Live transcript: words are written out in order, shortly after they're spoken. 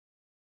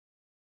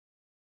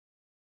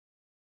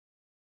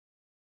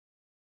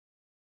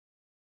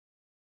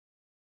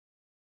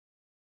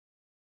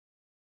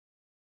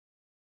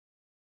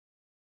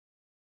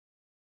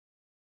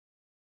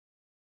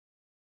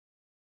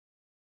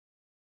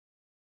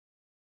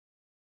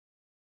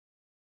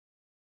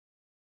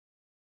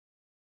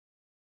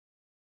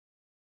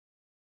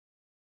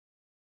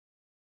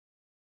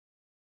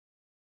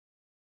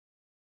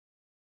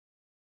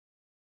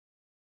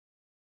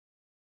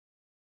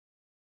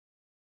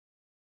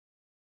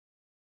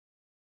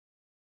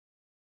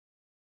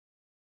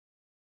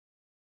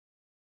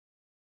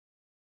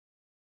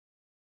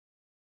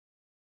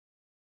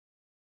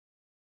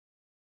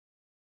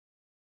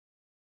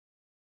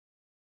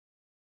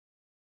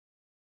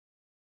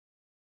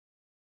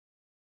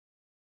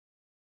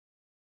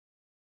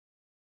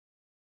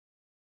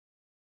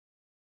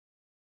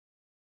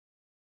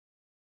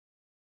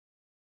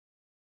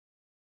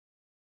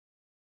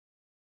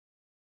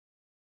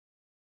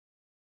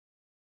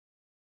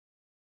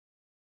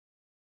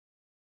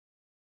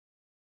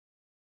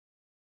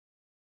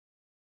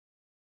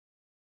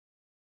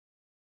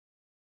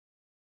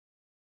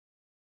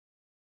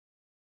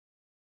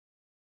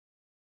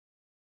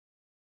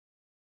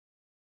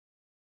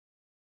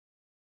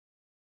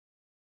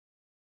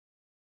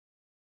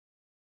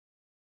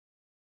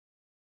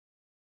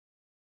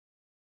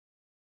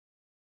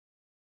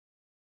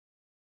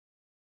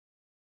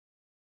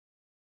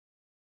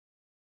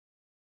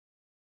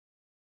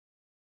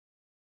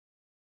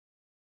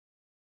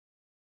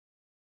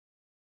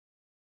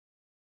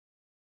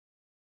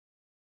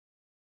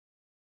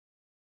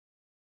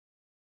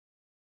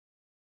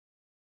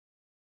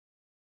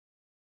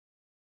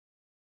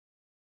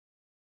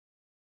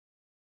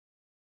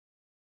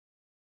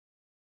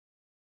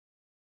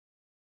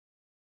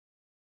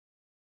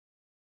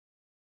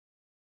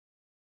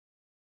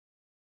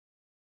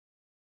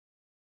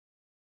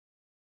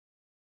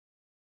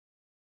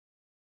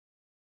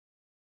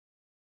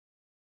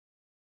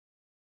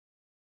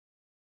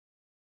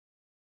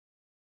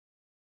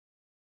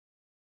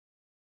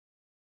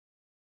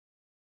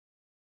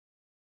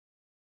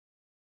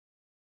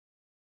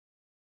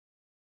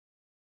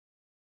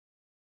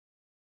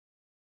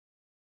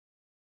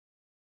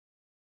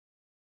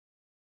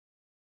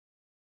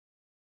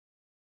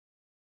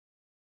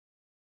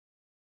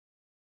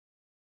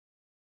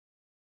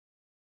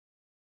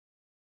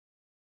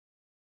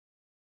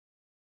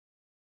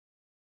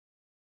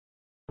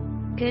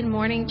Good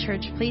morning,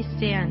 church. Please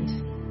stand.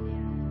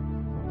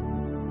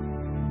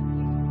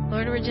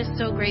 Lord, we're just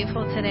so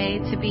grateful today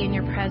to be in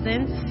your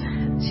presence,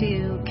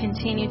 to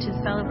continue to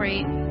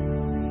celebrate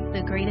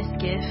the greatest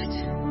gift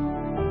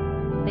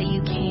that you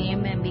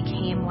came and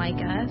became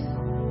like us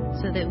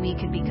so that we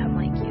could become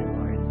like you,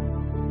 Lord.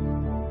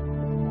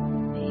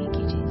 Thank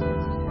you,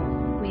 Jesus.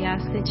 We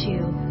ask that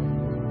you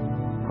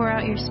pour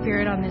out your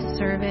Spirit on this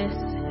service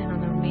and on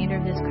the remainder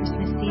of this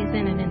Christmas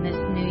season and in this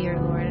new year,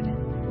 Lord.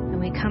 And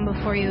we come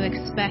before you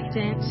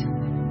expectant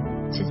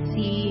to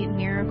see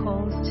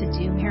miracles, to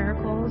do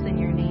miracles in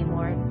your name,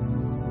 Lord.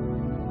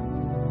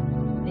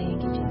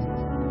 Thank you, Jesus.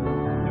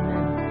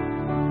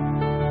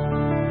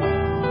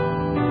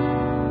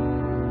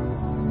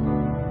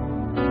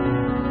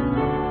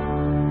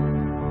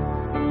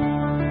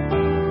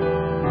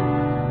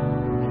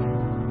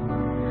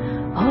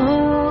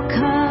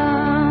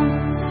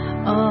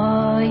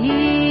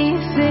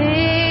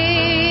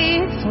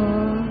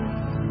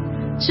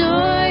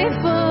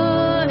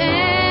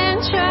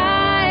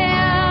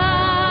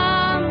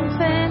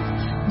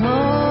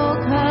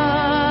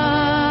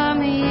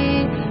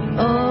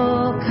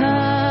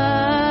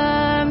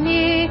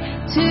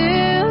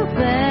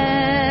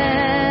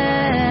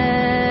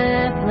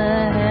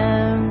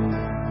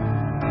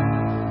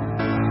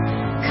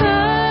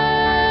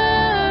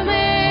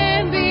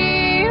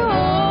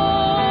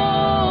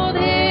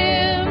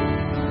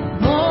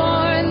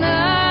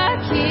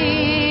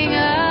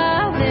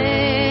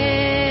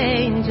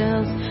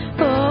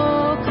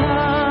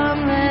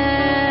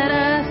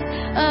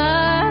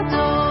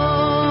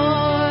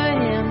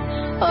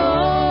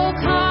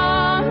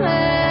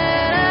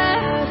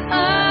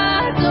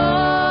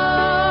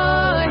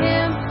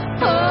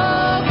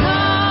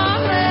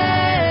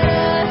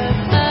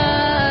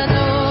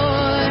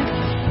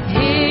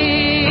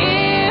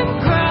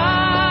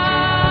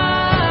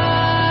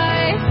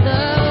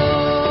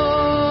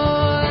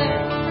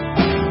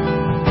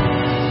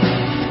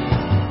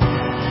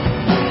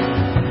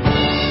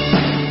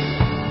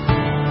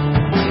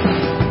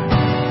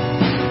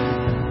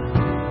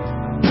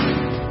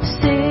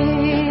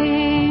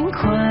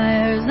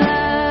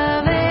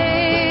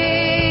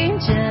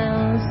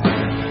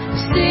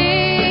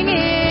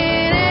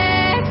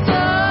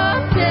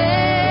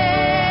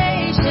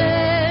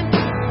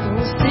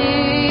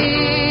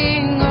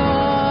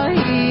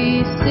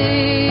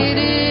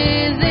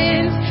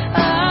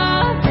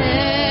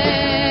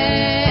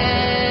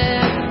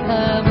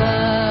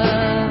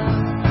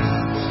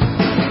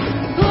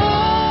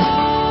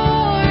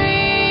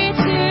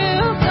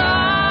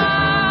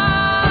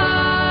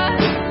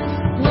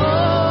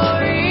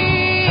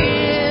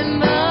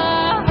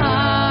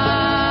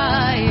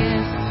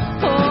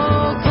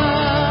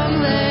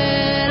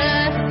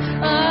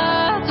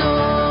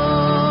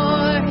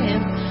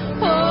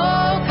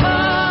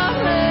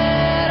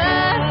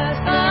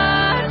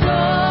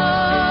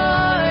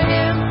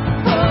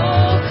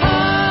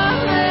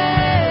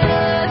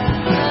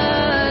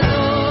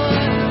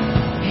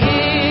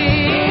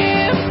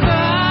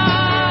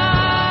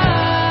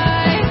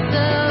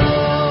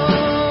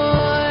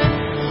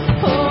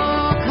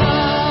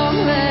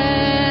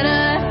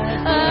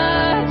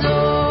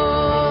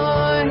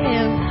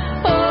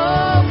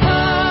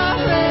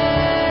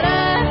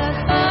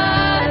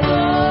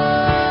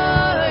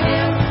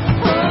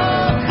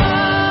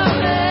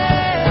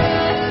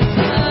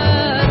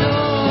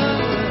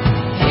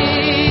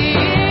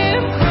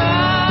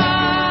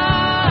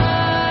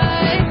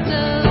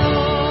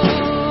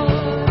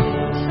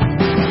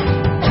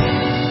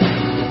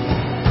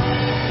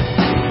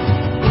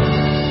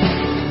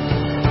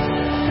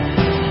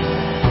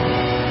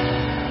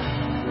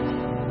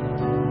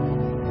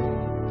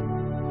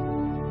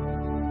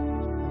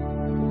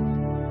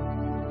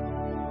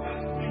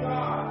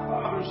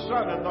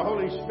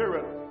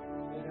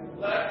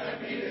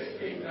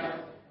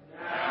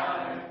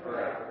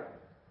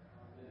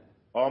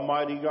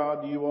 Almighty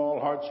God, to you all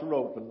hearts are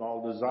open,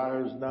 all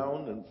desires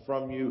known, and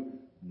from you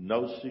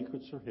no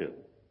secrets are hidden.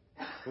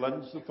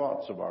 Cleanse the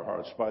thoughts of our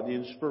hearts by the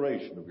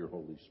inspiration of your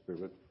Holy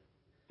Spirit,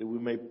 that we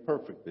may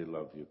perfectly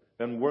love you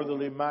and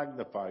worthily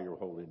magnify your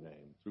holy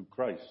name through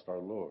Christ our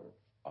Lord.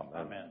 Amen.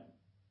 Amen.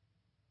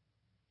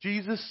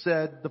 Jesus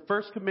said, the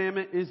first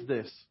commandment is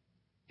this: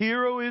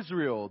 Hear, O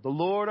Israel, the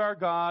Lord our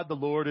God, the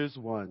Lord is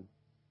one.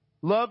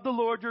 Love the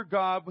Lord your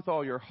God with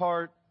all your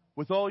heart,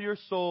 with all your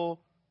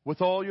soul,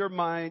 with all your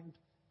mind,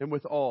 and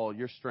with all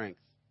your strength.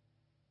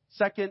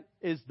 Second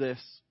is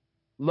this: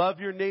 love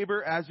your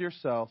neighbor as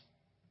yourself.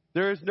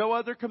 There is no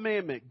other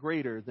commandment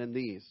greater than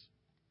these.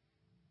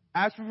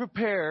 As we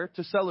prepare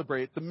to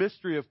celebrate the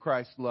mystery of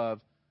Christ's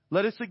love,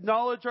 let us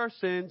acknowledge our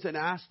sins and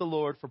ask the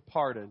Lord for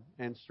pardon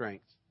and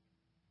strength.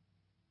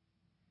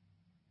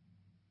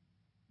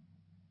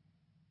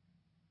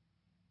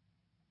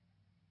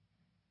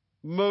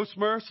 Most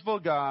merciful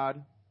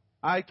God,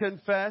 I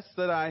confess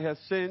that I have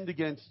sinned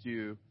against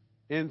you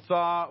in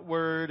thought,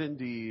 word, and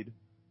deed,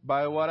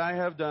 by what I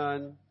have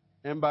done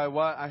and by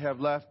what I have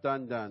left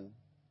undone.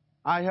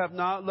 I have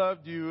not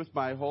loved you with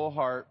my whole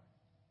heart.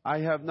 I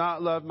have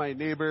not loved my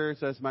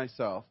neighbors as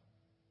myself.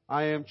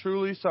 I am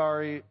truly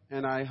sorry,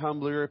 and I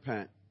humbly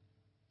repent.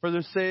 For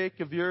the sake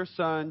of your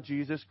Son,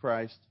 Jesus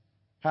Christ,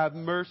 have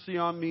mercy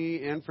on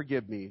me and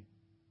forgive me,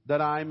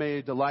 that I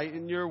may delight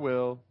in your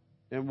will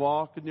and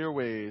walk in your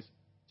ways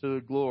to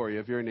the glory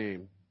of your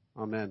name.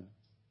 Amen.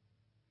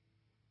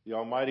 The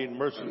Almighty and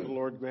merciful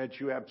Lord grant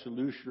you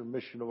absolution,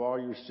 remission of all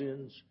your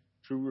sins,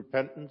 true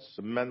repentance,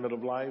 amendment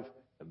of life,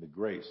 and the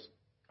grace,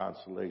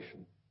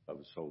 consolation of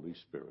His Holy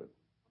Spirit.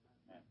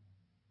 Amen.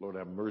 Lord,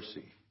 have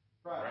mercy.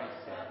 Christ,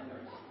 have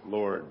mercy.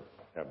 Lord,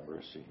 have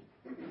mercy.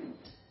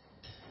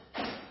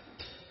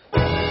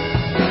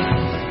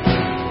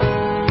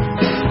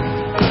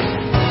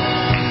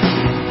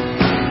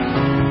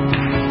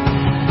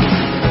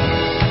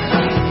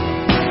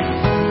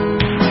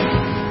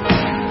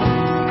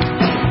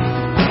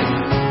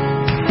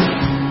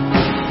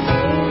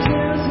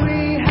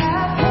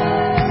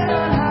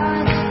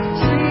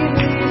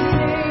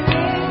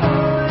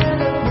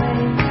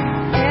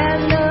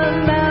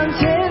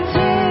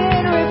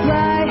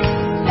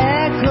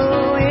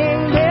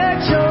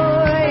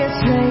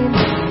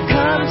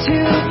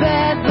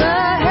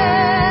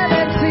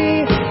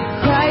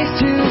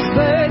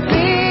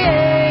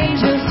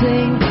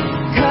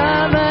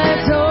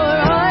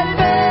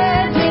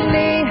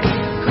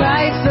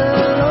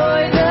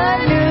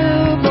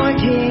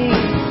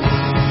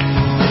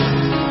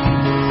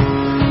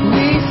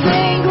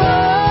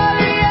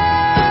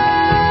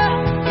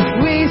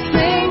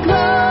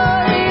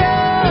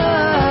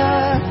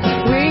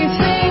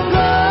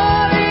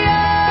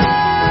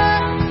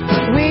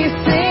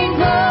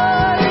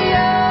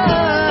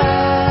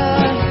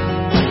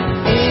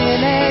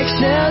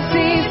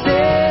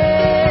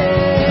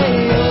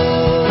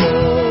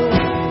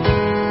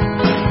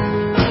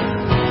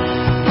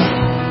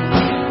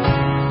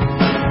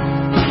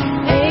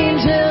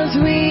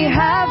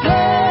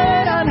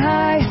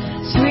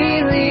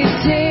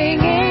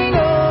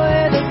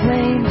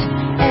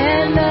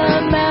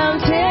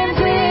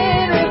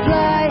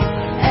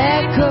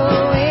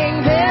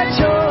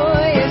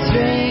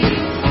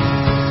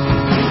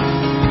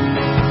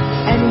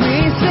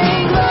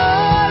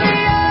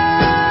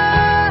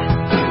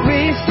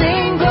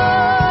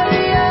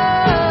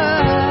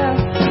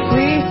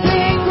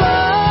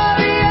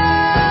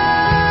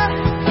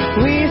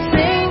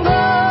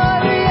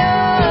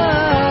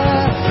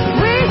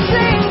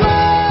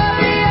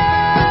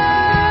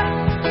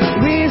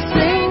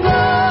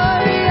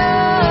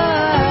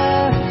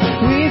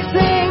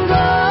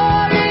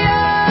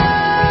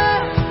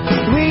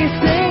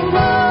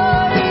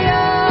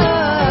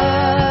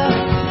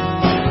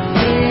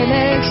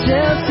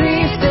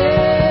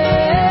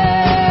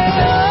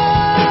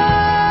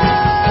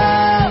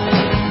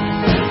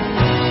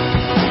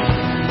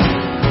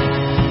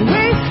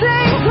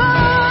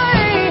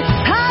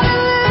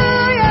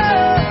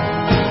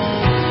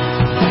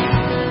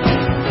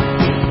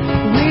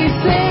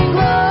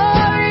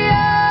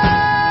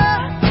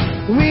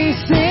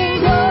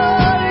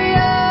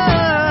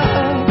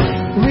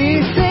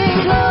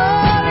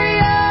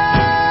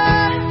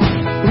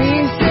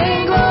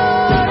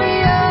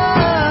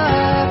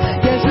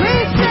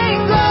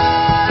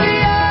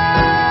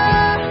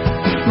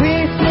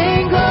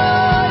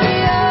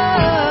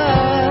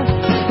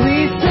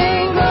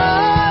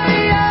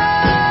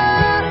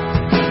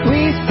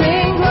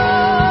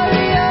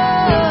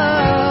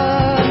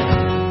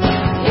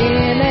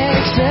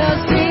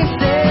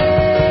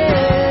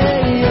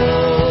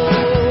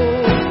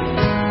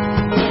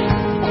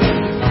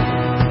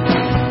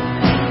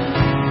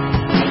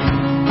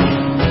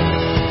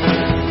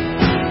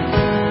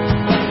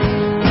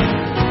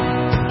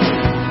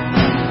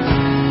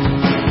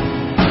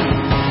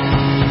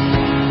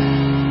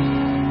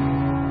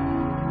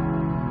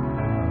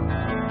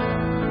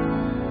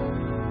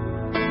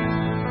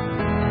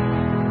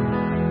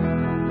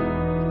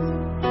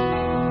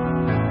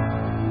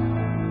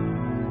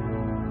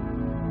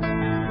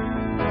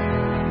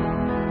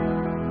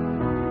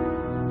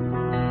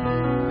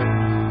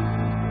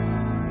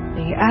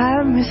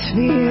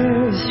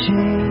 atmosphere is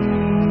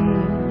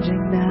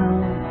changing now,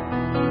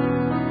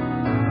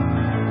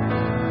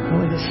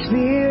 for the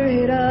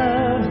Spirit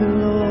of the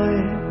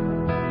Lord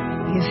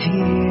is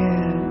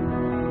here.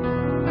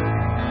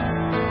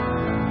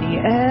 The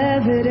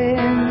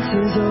evidence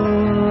is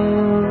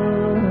all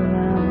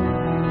around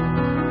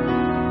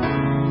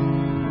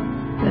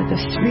that the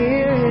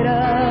Spirit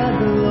of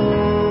the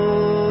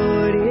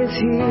Lord is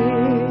here.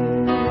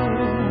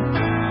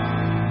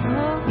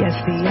 Yes,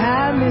 the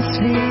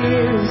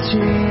atmosphere is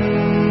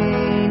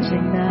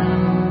changing now,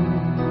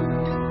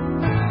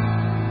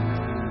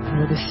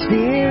 for the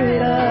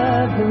Spirit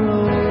of the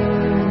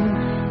Lord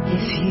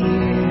is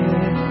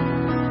here.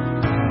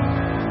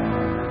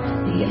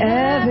 The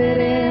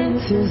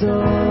evidence is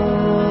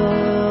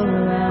all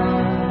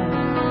around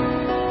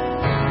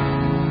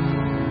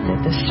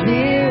that the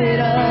Spirit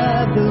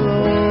of the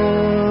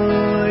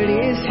Lord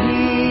is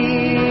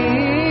here.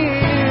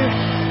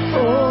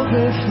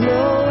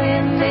 Overflow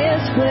in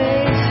this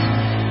place.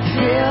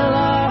 Fill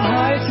our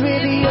hearts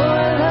with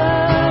your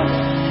love.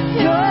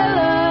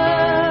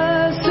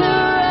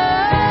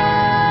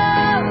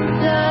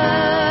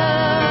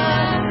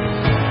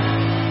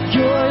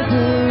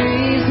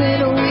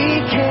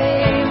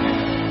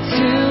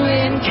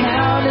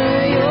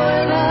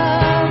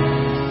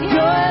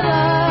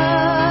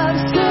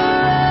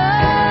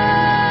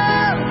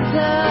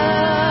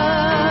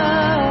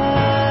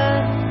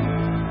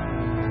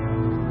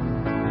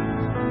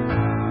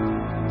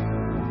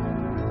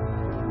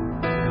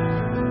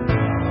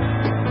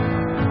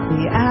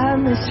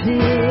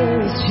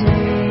 atmosphere is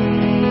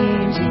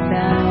changing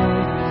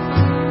now.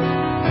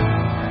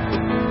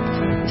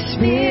 The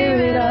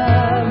Spirit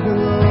of the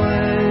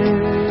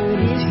Lord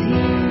is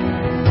here.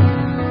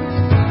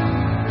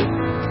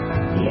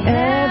 The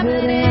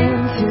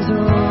evidence is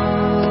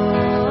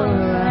all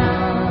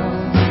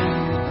around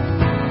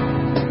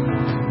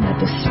that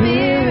the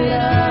Spirit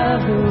of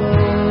the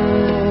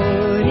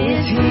Lord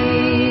is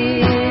here.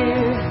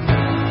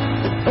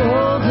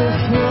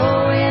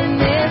 Overflow in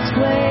this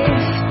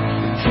place.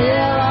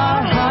 Fill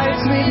our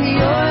hearts with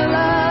your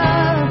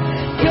love.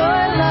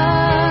 Your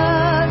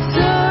love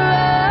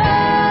surrounds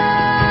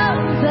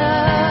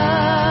us.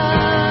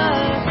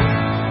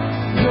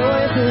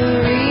 You're the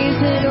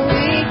reason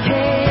we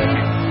came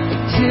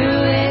to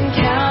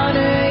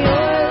encounter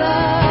your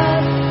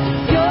love.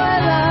 Your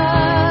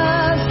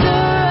love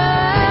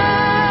surrounds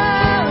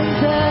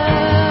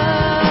us.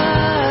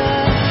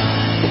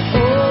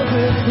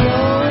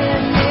 Overflow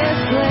in this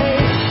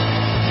place.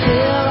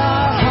 Fill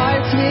our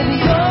hearts with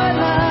your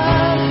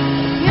love.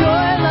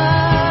 Your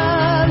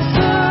love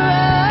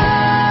surrounds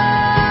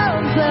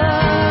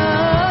us.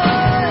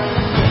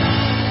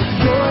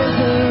 You're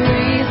the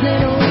reason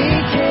we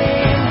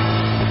came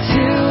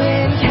to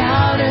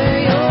encounter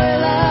your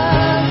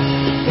love.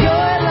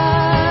 Your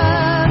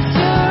love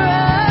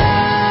surrounds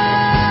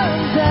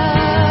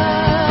us.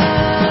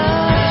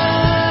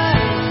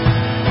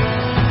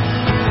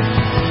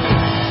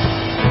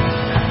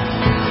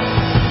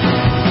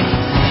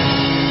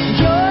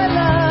 Your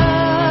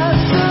love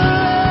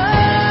surrounds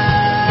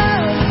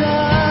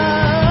us.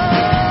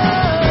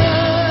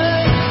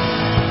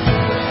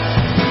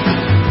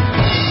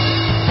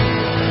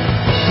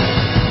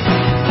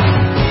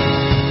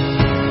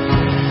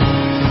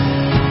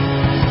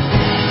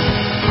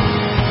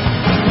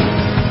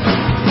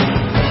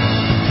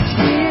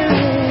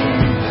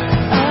 Spirit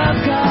of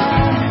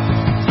God,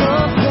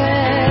 fall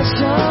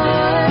fresh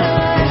on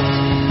us.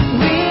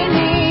 We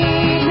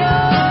need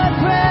your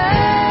presence.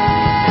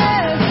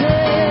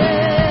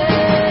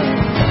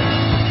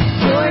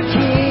 Your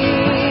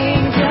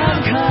kingdom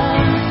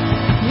come,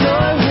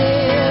 your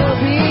will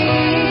be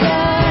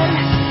done,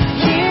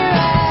 here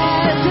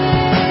as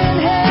in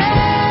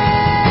heaven.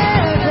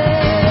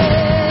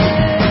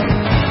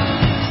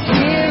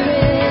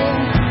 Spirit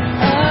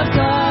of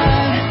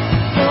God,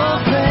 fall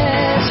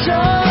fresh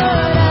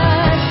on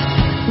us.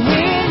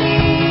 We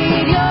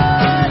need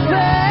your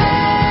presence.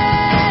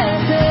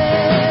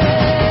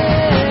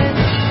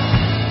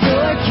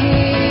 Your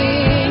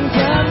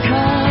kingdom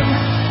come,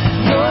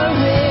 your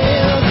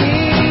will be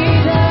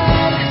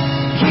done,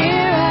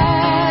 here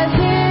as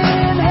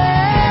in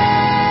heaven.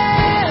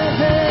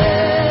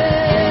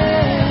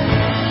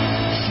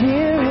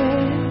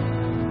 Spirit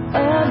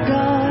of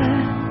God,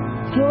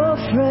 fall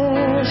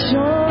fresh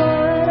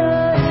on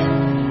us.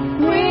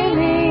 We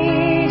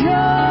need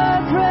your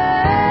presence.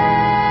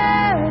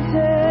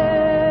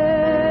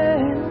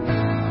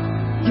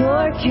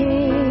 Your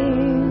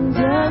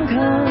kingdom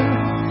come,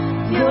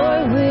 your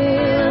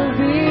will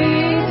be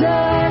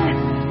done,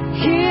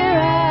 here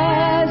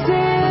as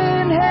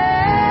in heaven.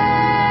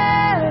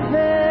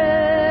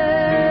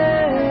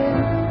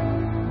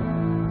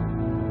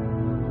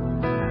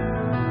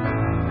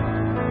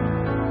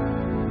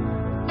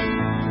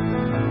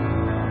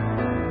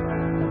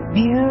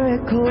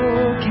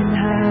 Miracle can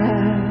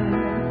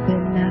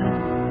happen now,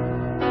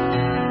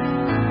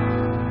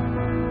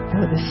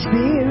 for the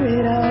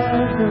Spirit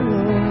of the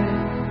Lord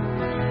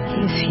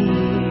is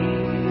here.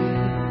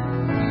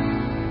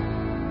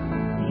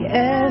 The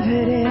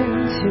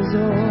evidence is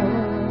all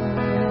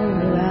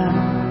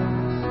around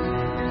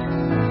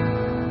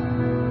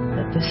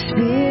that the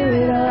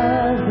Spirit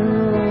of the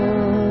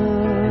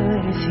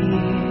Lord is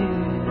here.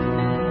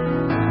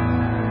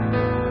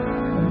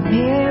 A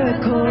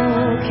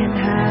miracle can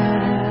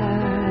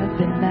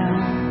happen now,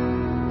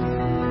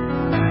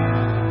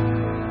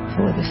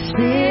 for the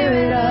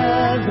Spirit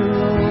of the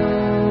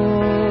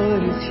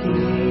Lord is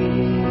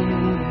here.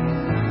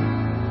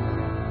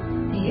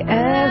 The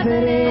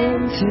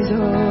evidence is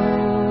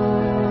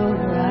all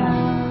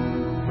around,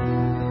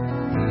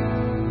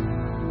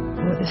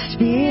 for the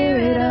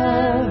Spirit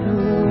of the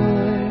Lord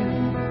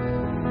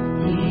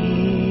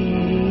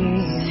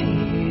is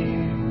here.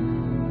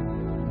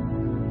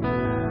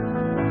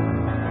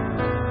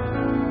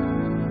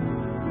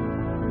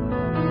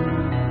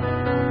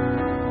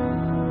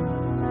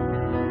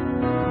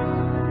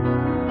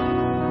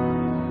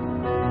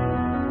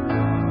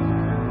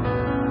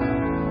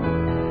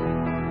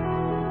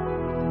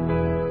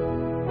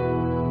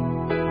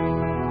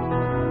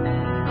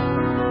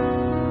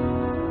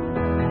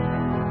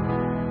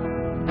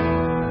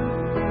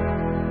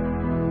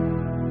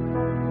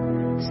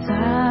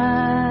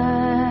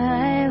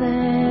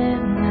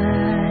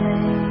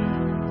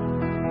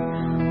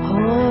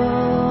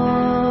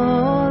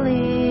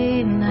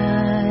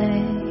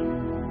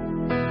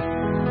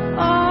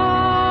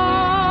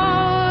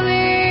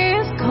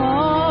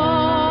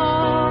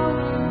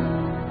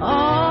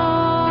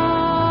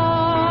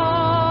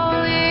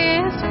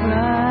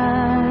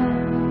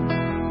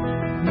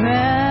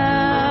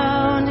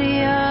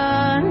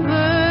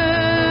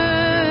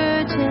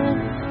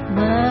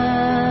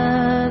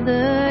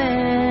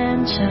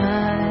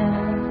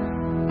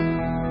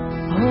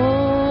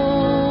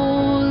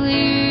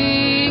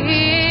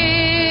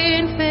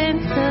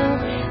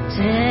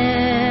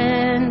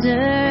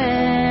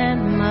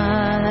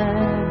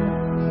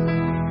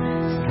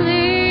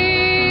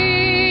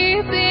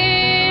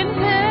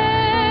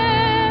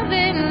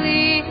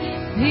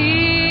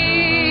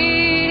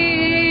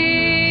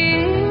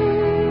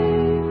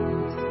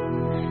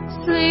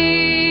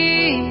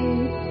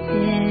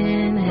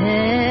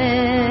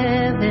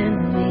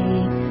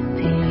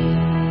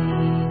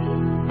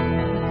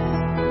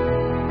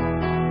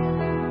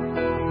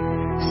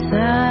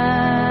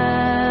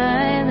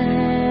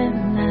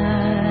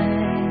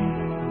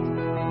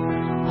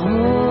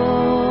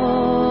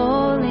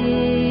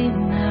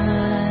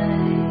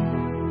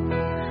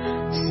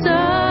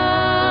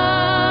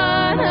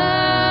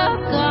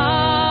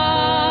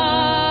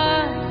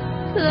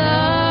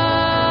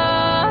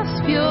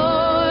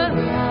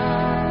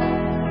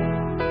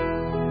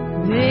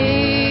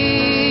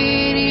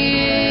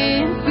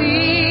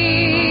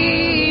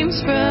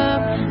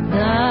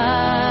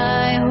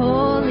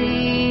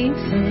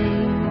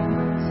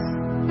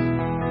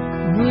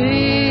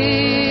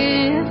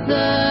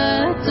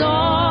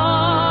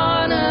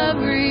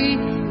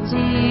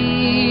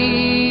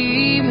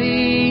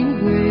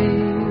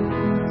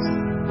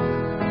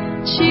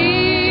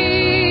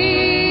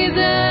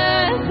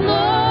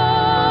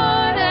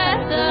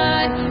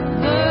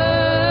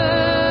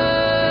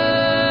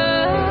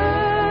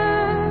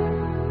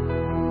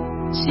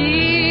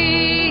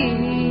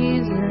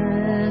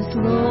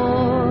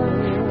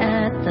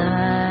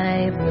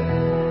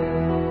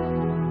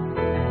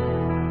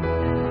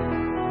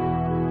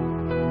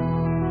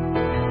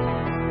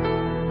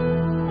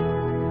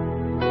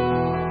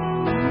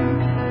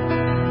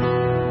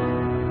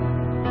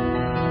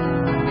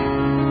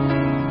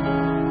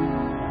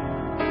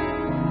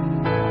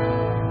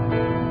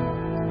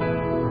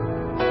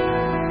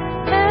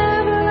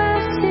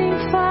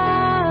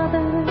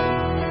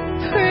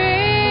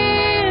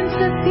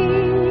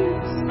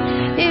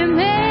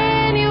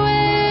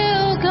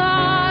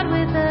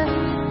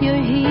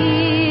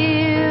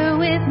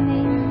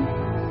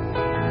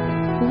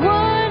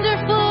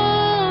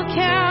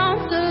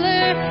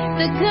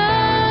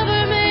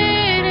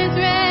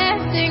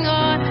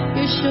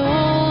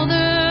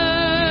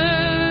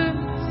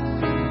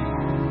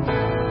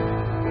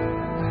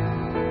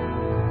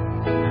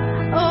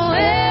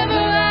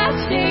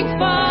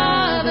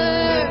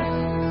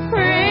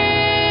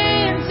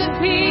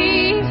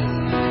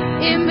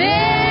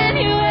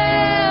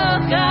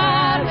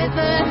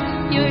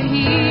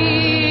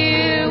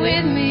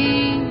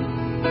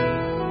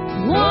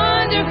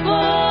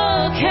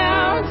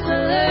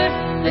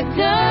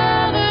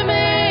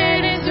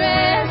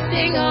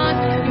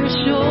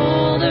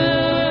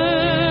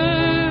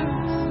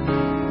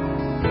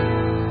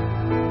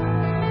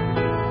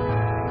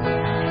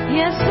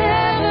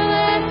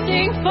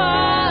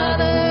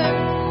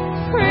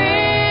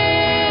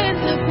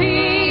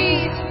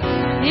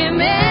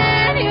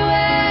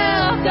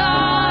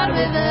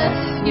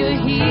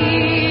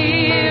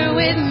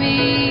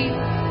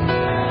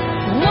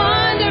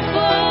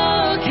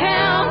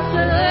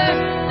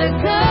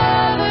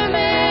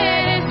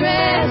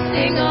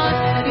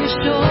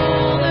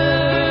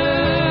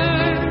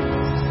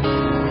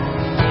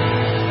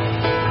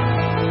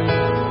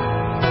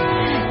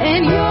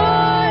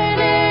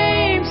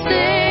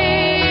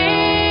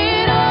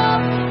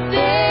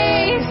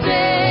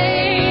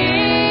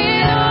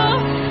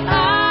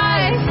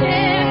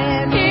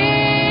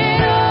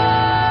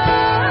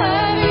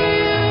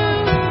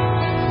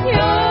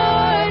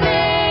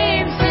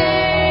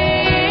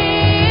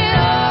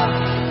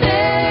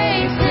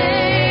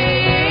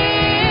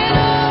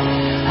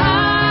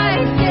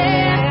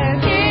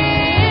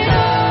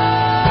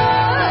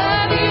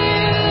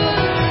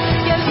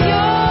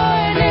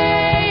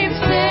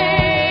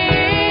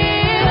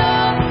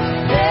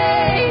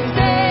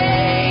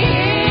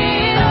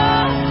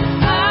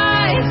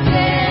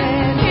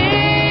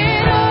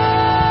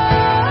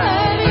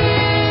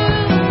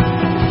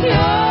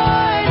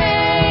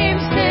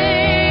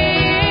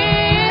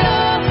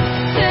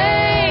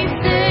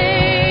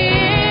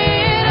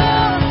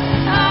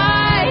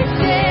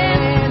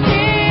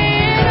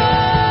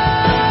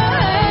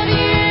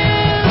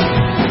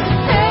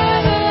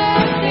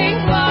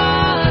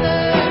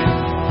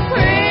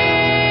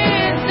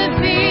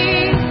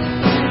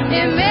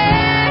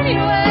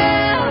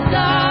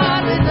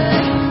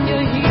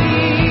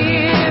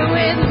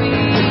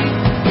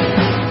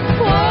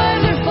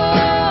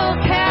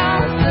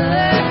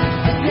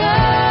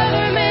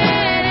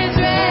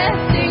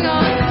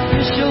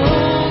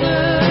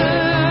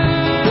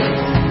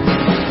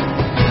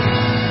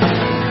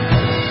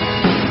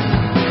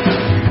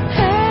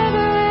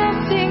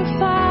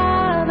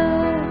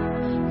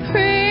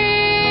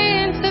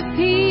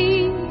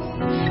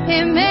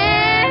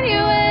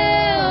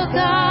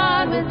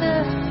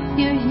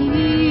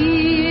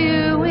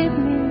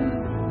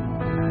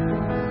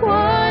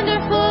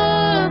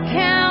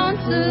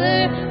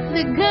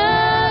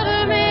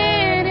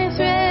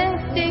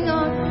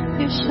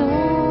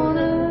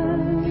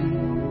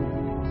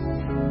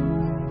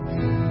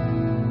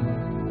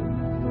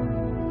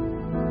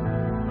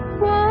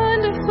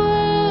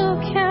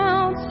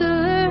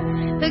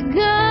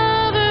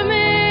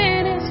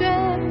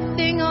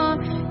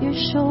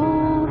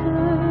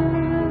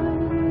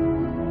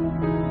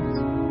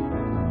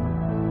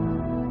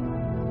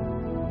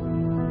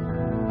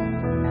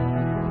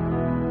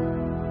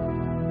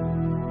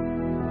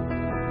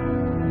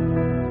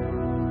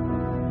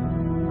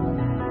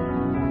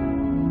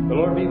 The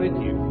Lord be with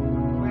you.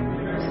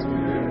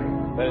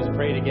 Let us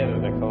pray together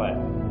the collect.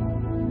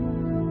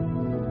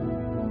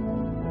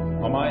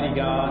 Almighty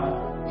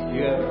God,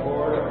 you have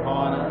poured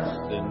upon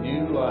us the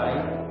new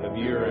light of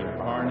your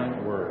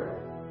incarnate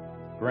Word.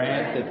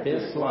 Grant that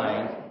this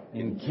light,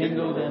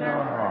 enkindled in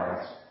our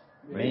hearts,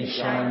 may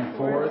shine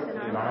forth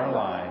in our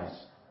lives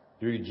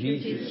through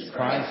Jesus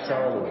Christ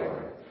our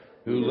Lord,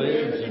 who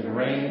lives and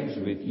reigns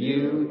with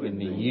you in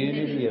the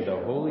unity of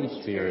the Holy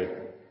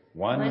Spirit,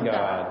 one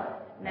God,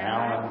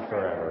 now and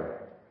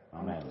forever.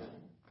 Amen.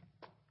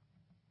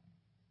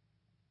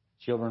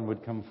 Children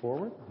would come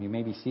forward. You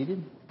may be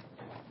seated.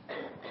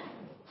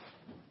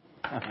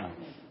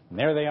 And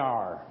there they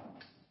are.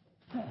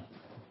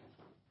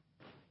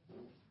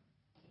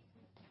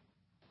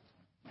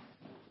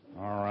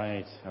 All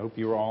right. I hope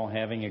you're all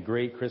having a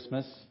great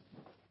Christmas.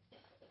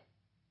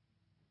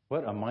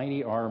 What a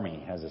mighty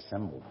army has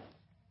assembled.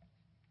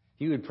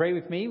 If you would pray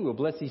with me, we'll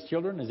bless these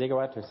children as they go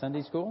out to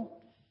Sunday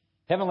school.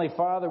 Heavenly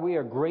Father, we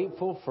are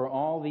grateful for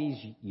all these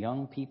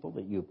young people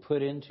that you have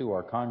put into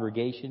our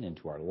congregation,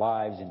 into our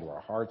lives, into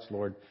our hearts,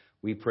 Lord.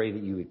 We pray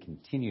that you would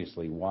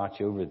continuously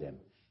watch over them.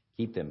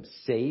 Keep them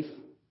safe,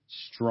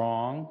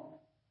 strong.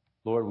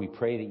 Lord, we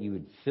pray that you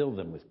would fill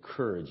them with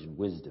courage and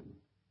wisdom. In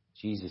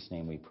Jesus'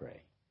 name we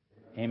pray.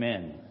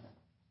 Amen.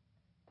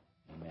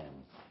 Amen.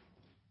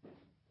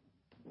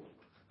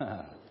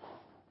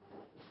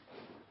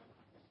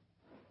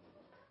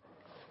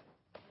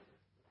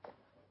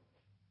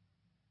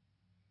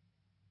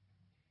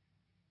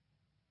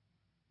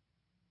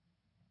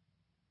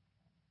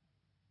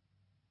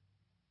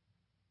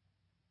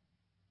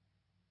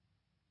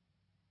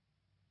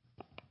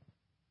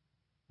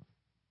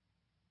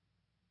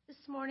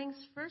 This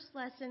morning's first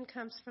lesson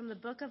comes from the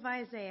book of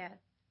Isaiah,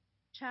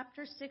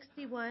 chapter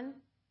 61,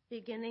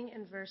 beginning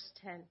in verse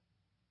 10.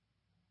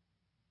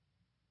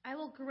 I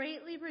will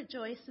greatly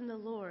rejoice in the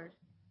Lord.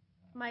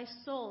 My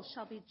soul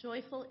shall be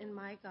joyful in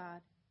my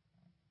God.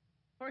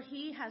 For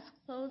he has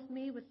clothed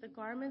me with the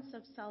garments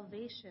of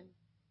salvation.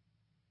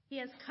 He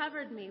has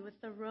covered me with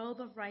the robe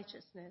of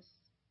righteousness.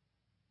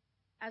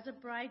 As a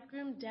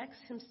bridegroom decks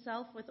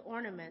himself with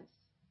ornaments,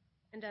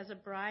 and as a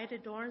bride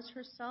adorns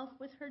herself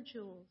with her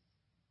jewels.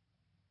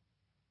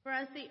 For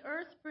as the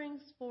earth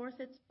brings forth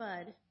its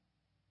bud,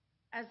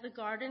 as the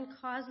garden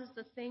causes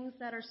the things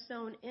that are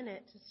sown in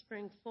it to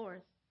spring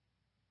forth,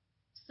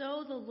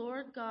 so the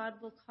Lord God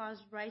will cause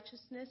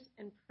righteousness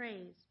and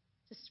praise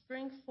to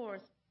spring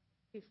forth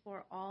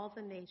before all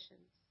the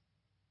nations.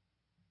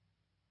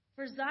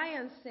 For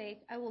Zion's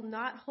sake I will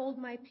not hold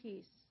my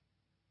peace,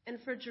 and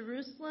for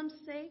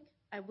Jerusalem's sake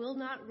I will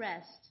not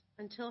rest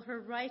until her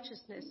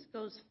righteousness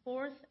goes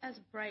forth as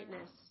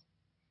brightness,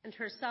 and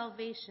her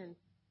salvation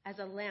as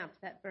a lamp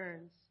that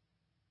burns.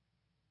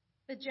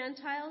 The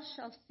Gentiles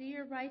shall see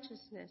your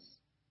righteousness,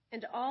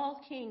 and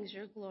all kings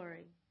your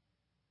glory.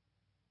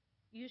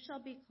 You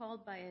shall be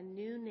called by a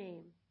new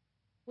name,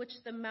 which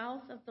the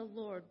mouth of the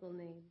Lord will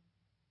name.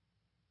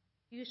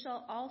 You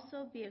shall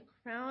also be a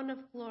crown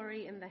of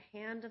glory in the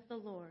hand of the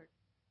Lord,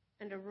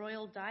 and a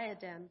royal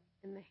diadem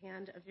in the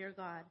hand of your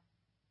God.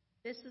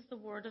 This is the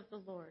word of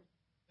the Lord.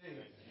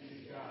 Thanks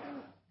be to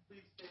God.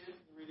 Please stand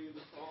for reading of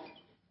the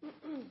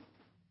psalm.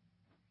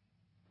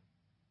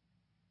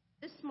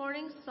 This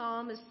morning's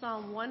psalm is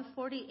Psalm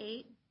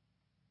 148.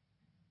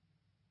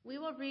 We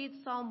will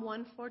read Psalm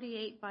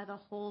 148 by the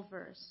whole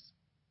verse.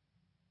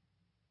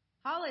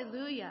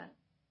 Hallelujah!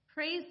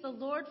 Praise the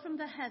Lord from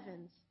the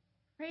heavens.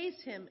 Praise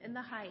him in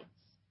the heights.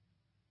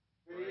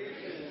 Praise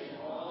him,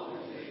 all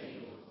his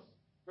angels.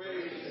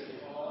 Praise him,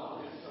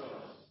 all his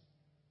hosts.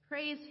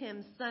 Praise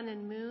him, sun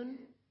and moon.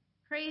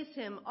 Praise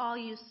him, all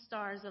you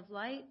stars of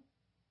light.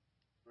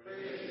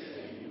 Praise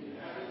him, you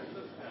heavens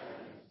of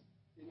heavens,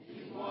 and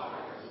you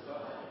waters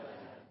above the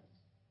heavens.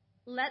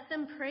 Let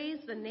them praise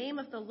the name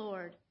of the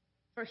Lord,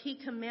 for he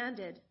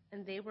commanded,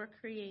 and they were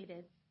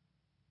created.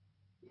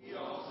 He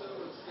also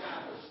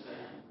established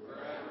them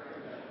forever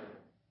and ever.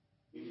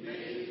 He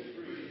made a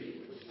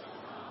decree which shall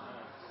not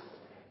pass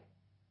away.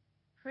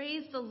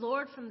 Praise the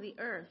Lord from the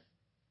earth,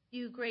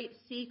 you great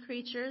sea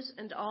creatures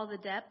and all the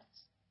depths.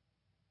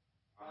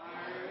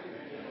 Fire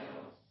and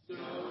hail,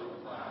 snow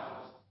and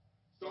clouds,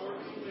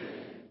 stormy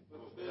wind,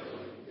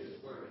 fulfilling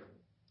his word.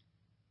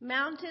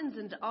 Mountains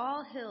and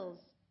all hills,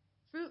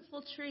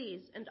 fruitful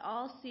trees and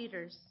all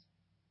cedars.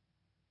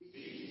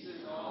 Beasts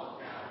and all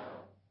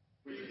cattle,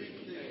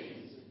 creeping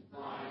things and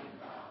flying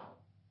fowl.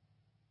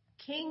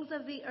 Kings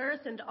of the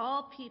earth and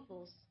all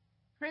peoples,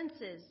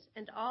 princes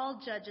and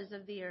all judges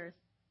of the earth.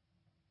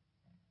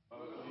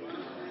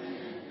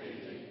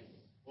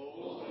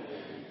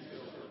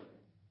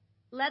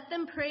 Let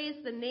them praise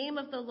the name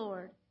of the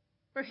Lord,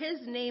 for his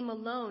name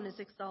alone is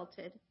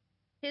exalted.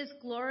 His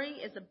glory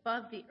is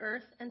above the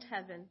earth and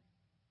heaven.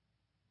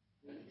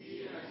 And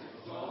he has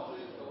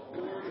exalted the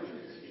Lord of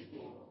his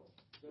people,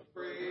 the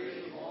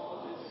praise of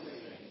all his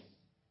saints,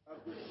 of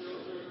the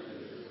children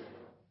of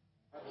Israel,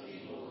 a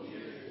people near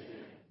to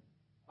him.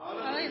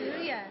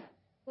 Hallelujah!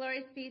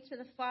 Glory be to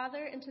the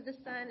Father, and to the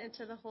Son, and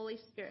to the Holy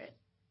Spirit.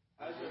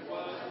 As it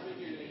was in the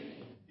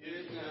beginning,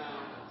 is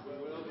now,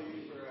 and will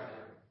be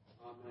forever.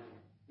 Amen.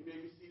 You may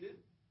be seated.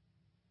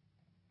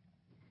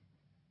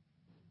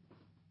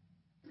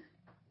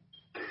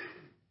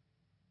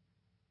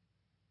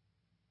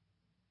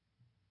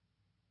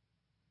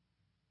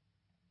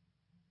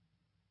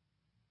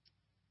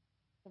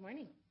 Good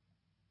morning.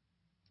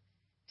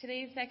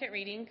 Today's second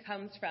reading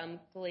comes from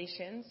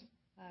Galatians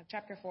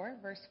chapter 4,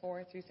 verse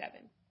 4 through 7.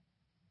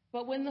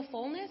 But when the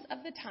fullness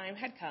of the time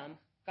had come,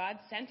 God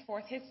sent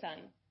forth his Son,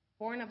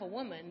 born of a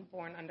woman,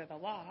 born under the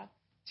law,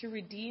 to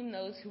redeem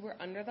those who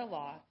were under the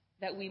law,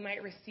 that we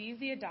might receive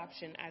the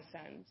adoption as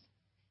sons.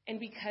 And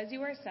because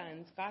you are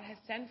sons, God has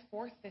sent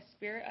forth the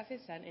Spirit of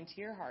his Son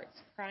into your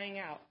hearts, crying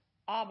out,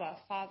 Abba,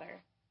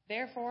 Father.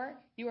 Therefore,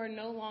 you are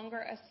no longer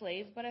a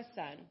slave, but a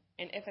son,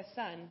 and if a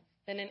son,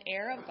 then an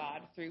heir of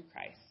God through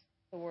Christ.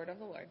 The word of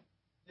the Lord.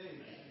 Thanks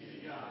be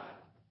to God.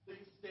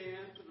 Please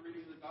stand for the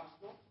reading of the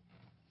gospel.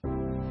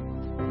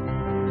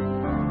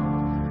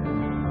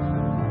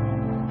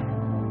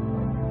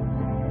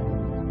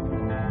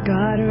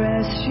 God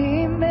rest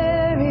ye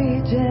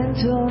merry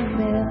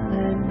gentlemen,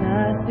 let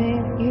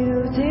nothing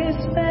you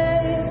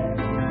dismay.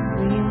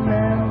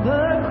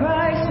 Remember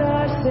Christ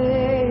our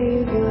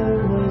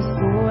Savior was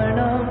born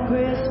on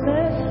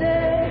Christmas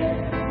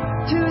Day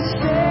to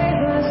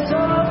save us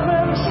all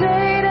from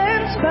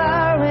Satan's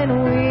power when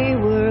we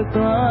were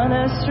gone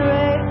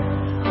astray.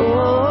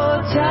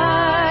 Oh,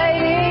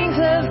 tidings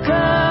of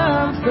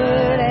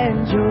comfort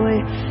and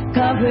joy,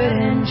 comfort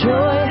and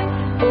joy.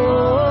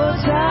 Oh,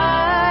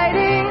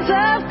 tidings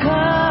of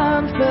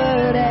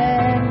comfort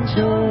and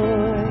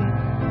joy.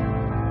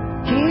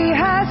 He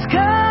has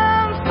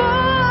come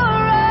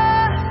for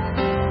us,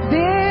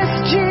 this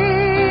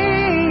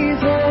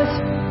Jesus.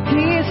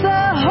 He's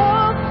the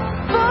hope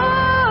for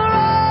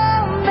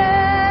all mankind.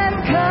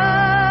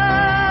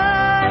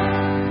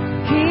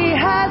 He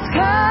has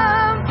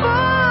come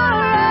for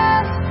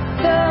us,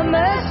 the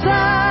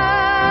Messiah,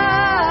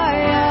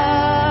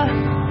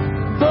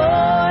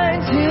 born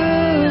to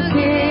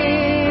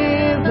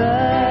give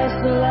us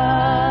life.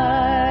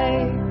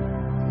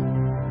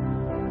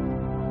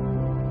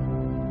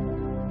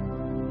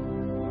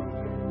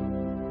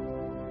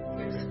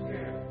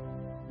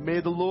 May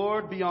the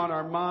Lord be on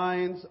our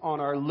minds, on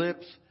our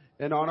lips,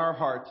 and on our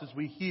hearts as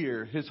we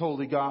hear his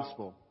holy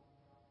gospel.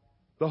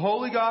 The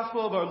holy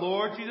gospel of our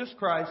Lord Jesus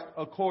Christ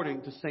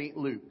according to St.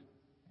 Luke.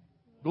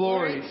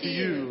 Glory to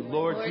you,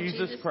 Lord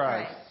Jesus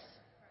Christ.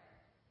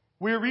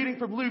 We are reading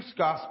from Luke's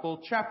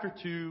gospel, chapter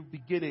 2,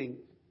 beginning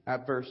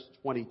at verse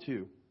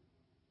 22.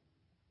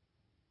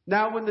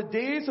 Now when the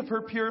days of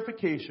her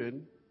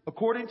purification,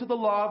 according to the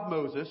law of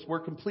Moses, were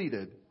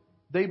completed,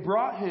 they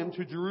brought him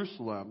to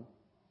Jerusalem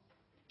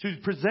to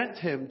present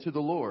him to the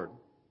Lord.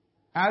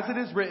 As it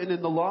is written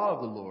in the law of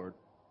the Lord,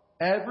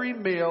 every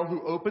male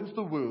who opens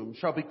the womb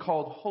shall be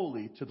called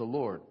holy to the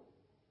Lord,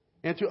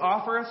 and to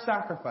offer a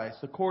sacrifice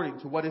according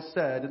to what is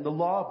said in the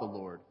law of the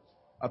Lord,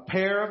 a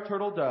pair of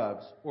turtle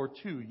doves or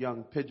 2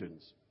 young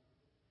pigeons.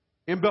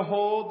 And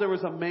behold, there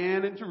was a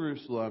man in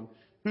Jerusalem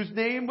whose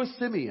name was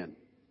Simeon,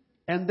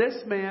 and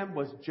this man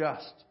was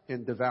just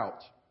and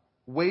devout,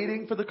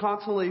 waiting for the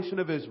consolation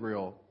of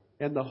Israel,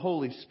 and the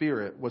Holy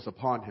Spirit was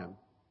upon him.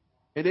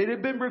 And it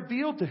had been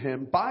revealed to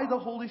him by the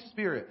Holy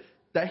Spirit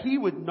that he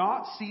would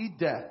not see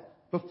death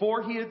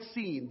before he had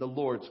seen the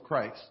Lord's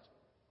Christ.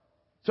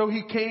 So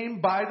he came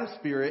by the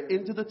Spirit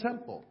into the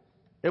temple.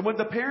 And when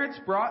the parents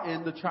brought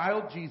in the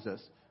child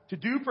Jesus to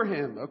do for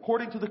him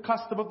according to the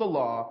custom of the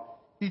law,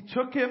 he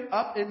took him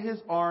up in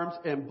his arms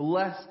and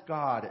blessed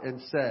God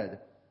and said,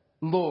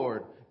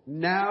 Lord,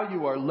 now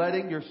you are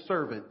letting your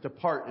servant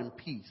depart in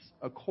peace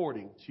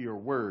according to your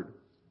word.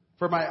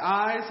 For my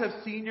eyes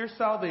have seen your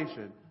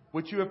salvation,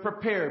 which you have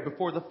prepared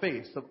before the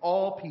face of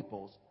all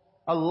peoples,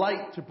 a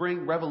light to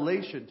bring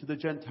revelation to the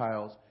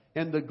Gentiles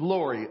and the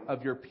glory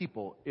of your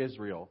people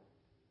Israel.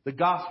 The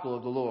gospel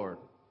of the Lord.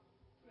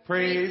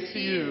 Praise to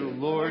you,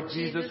 Lord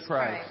Jesus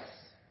Christ.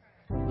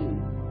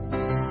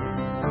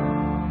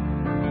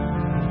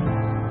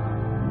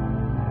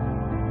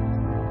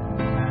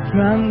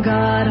 From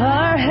God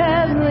our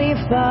Heavenly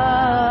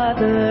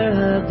Father,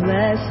 a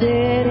blessed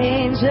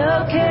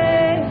angel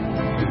came,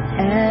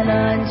 and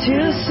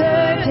unto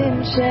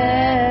certain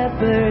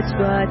shepherds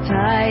brought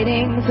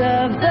tidings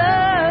of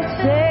the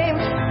same,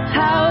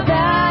 how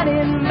that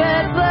in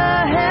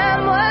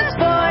Bethlehem was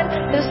born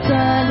the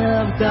Son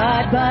of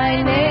God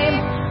by name.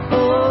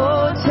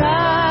 Oh,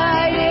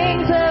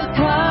 tidings of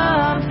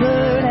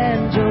comfort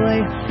and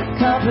joy,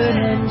 comfort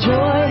and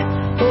joy.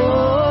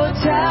 Oh,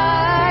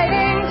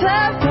 tidings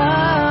of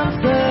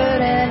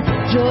comfort and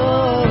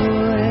joy.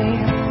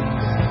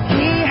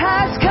 He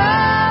has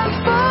come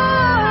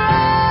for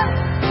us,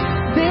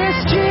 this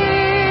Jesus.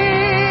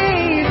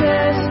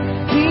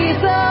 He's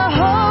the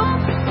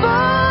hope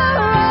for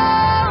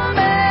all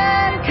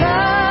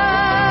mankind.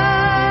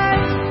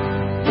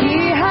 He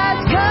has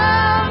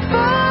come for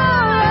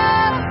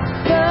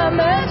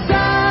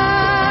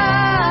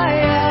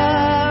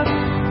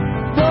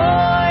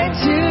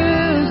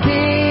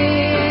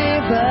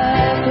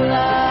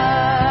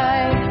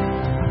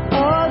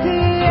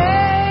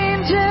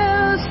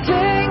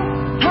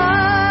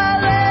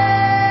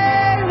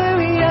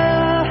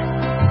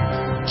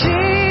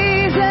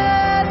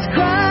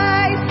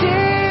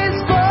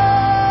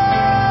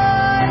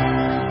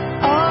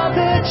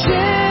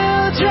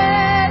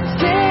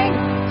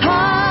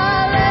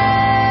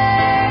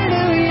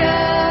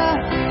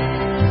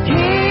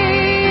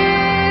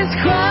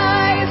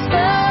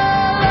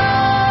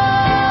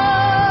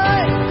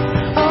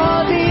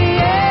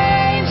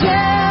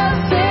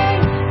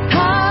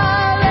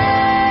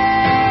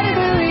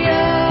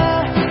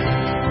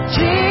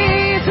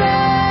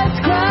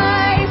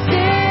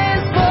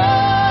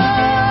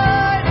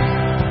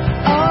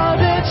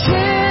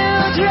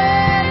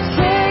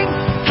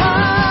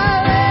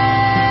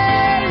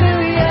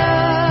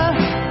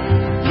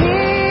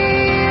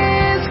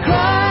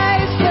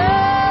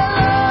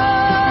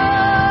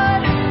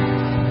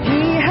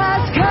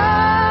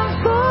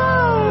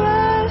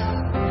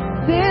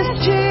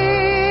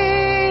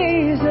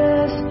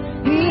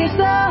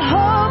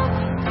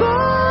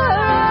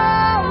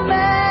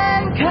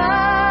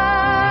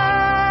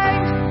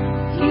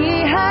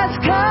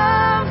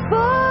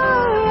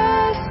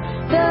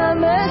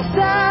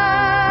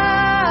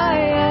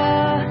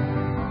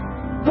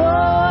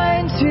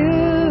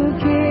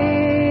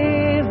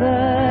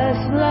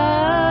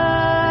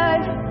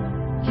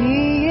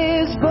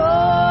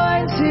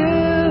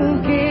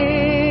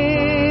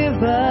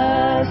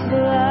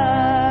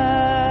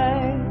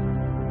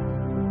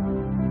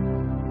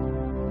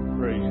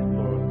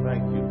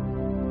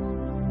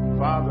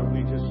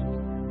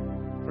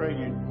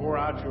Pour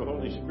out your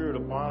Holy Spirit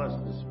upon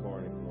us this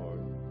morning,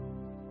 Lord.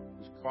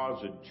 Just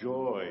cause a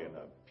joy and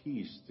a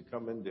peace to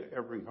come into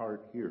every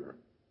heart here.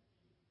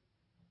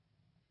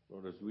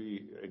 Lord, as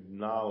we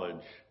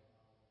acknowledge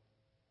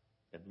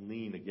and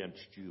lean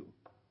against you.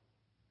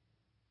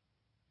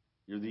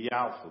 You're the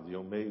Alpha, the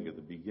Omega,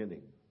 the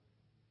beginning,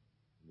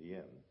 and the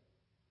end.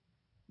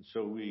 And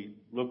so we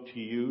look to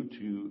you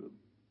to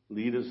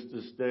lead us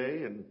this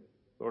day. And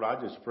Lord,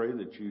 I just pray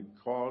that you'd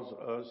cause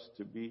us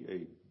to be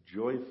a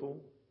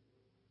joyful,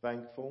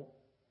 thankful,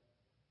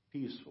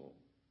 peaceful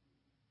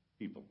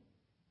people.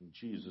 In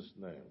Jesus'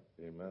 name,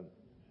 amen.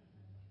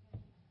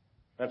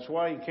 That's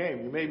why he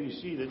came. You may be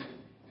seated.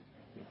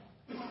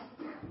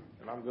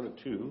 And I'm going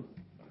to too,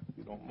 if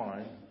you don't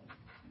mind.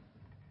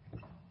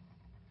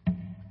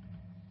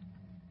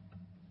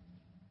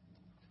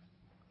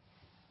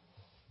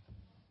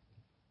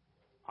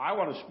 I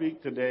want to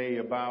speak today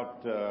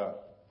about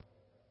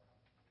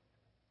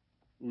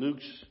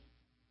Luke's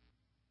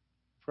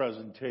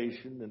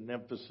presentation and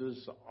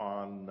emphasis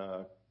on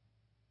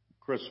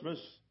Christmas.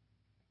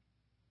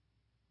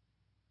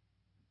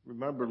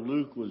 Remember,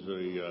 Luke was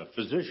a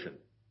physician.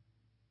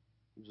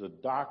 He was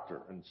a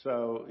doctor, and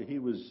so he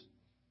was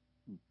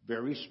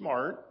very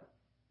smart,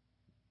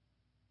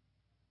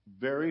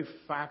 very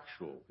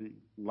factual. He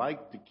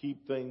liked to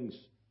keep things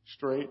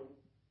straight.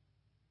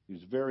 He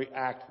was very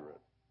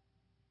accurate.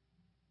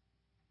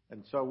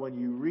 And so when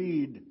you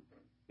read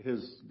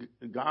his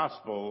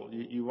gospel,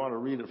 you want to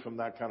read it from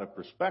that kind of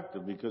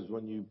perspective, because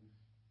when you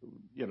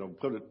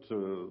put it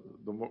to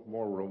the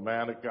more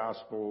romantic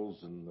gospels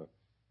and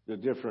the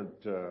different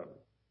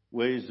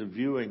ways of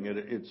viewing it,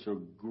 it's a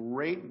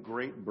great,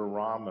 great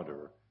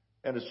barometer,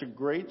 and it's a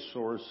great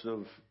source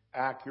of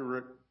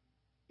accurate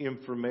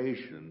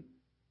information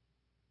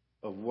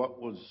of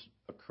what was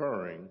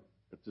occurring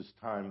at this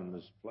time in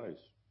this place.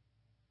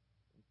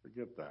 Don't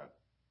forget that.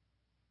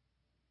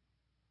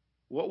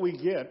 What we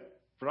get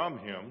from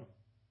him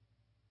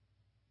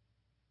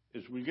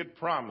is we get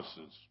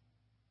promises.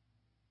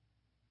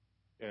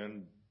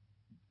 And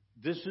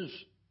this is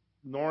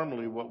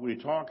normally what we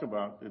talk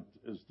about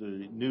as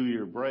the new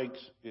year breaks,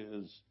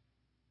 is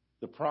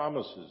the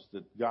promises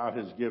that God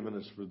has given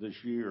us for this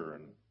year.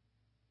 And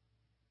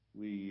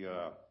we,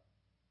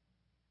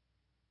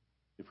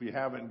 if we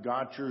haven't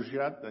got yours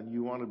yet, then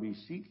you want to be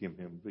seeking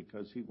him,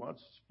 because he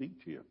wants to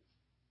speak to you.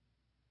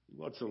 He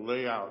wants to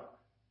lay out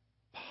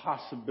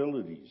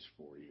possibilities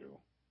for you.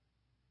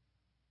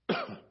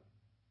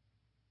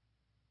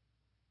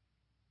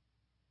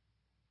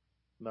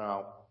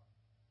 Now,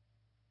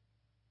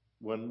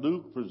 when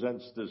Luke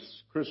presents this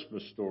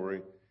Christmas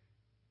story,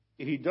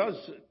 he does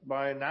it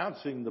by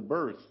announcing the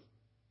birth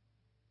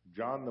of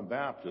John the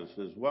Baptist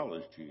as well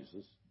as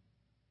Jesus.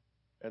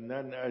 And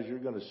then, as you're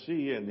going to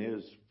see in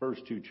his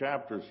first two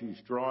chapters, he's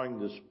drawing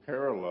this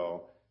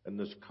parallel and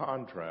this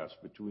contrast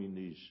between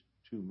these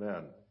two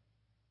men.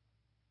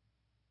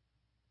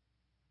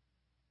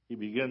 He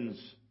begins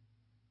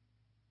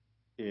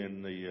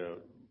in the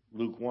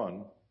Luke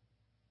 1,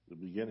 the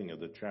beginning of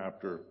the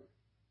chapter,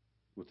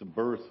 with the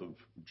birth of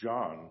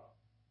John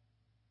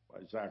by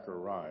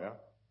Zechariah,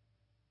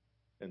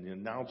 and the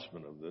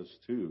announcement of this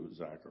to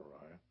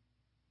Zechariah.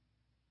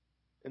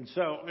 And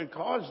so it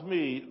caused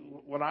me,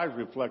 when I was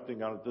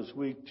reflecting on it this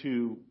week,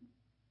 to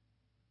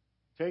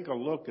take a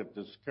look at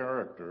this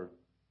character,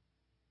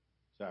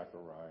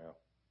 Zechariah.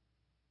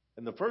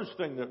 And the first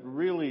thing that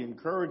really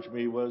encouraged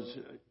me was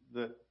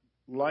that,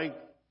 like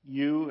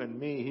you and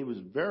me, he was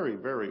a very,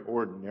 very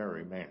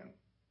ordinary man.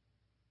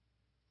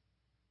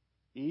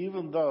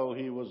 Even though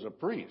he was a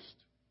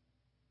priest,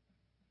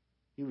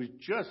 he was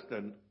just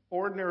an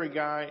ordinary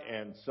guy,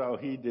 and so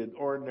he did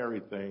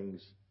ordinary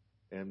things.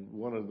 And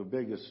one of the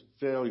biggest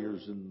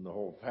failures in the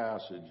whole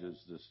passage is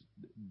this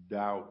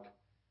doubt,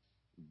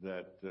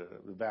 that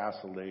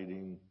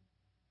vacillating,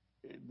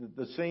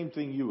 the same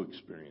thing you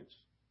experience,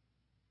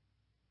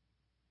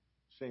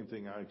 same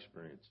thing I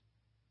experienced.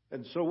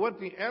 And so what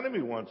the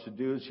enemy wants to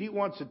do is he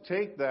wants to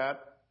take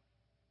that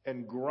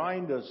and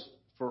grind us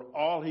for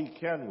all he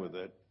can with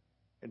it,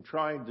 and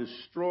try and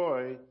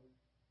destroy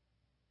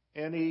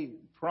any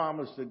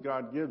promise that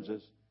God gives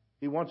us.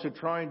 He wants to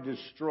try and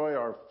destroy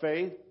our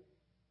faith,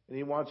 and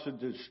he wants to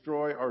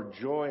destroy our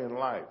joy in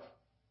life.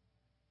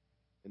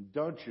 And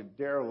don't you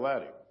dare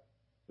let him.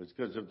 It's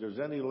because if there's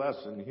any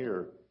lesson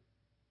here,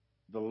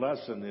 the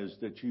lesson is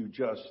that you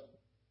just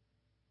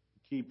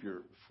keep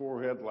your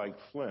forehead like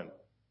flint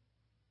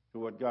to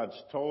what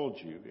God's told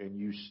you, and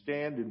you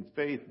stand in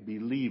faith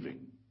believing,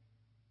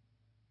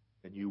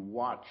 and you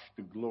watch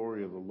the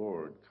glory of the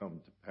Lord come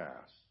to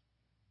pass.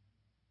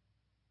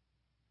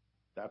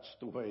 That's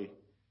the way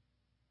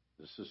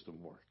the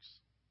system works.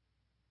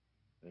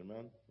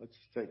 Amen? Let's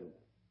take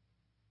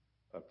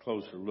a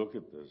closer look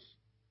at this.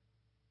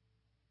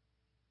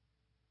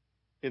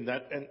 In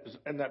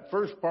that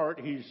first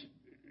part, he's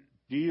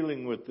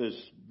dealing with this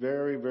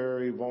very,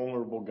 very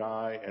vulnerable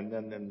guy. And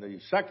then in the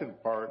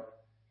second part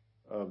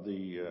of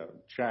the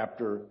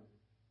chapter,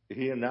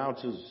 he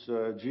announces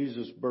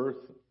Jesus' birth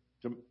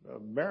to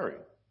Mary.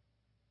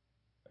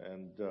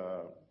 And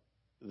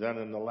then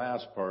in the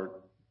last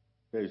part,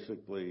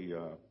 basically,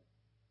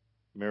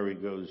 Mary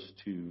goes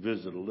to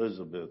visit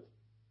Elizabeth,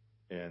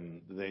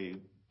 and they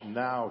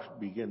now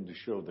begin to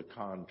show the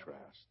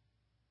contrast.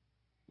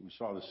 We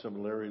saw the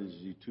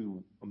similarities, the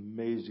two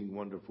amazing,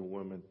 wonderful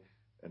women,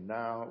 and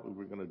now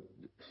we're going to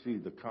see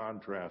the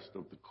contrast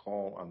of the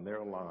call on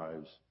their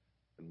lives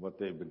and what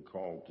they've been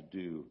called to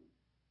do.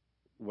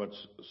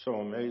 What's so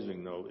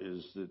amazing, though,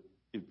 is that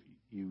if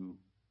you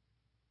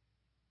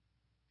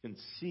can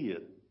see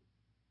it,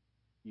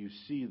 you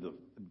see the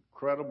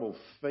incredible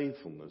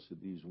faithfulness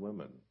of these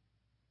women.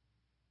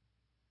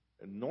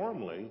 And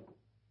normally,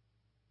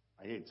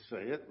 I hate to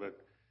say it, but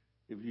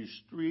if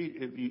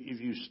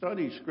you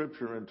study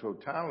Scripture in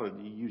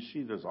totality, you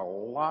see there's a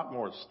lot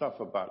more stuff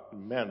about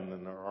men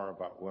than there are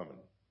about women.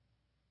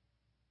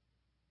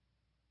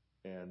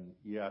 And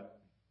yet,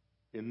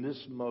 in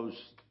this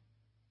most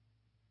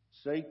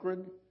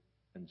sacred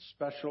and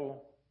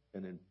special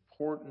and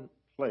important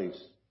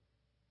place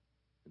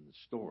in the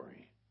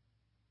story,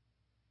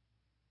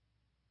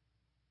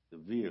 the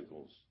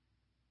vehicles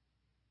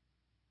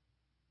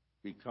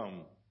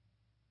become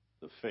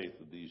the faith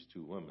of these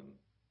two women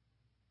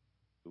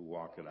who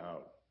walk it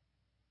out.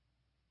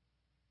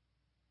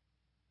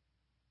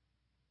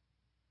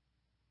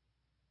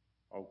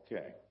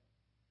 Okay.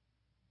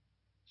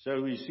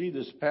 So we see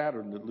this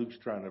pattern that Luke's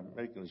trying to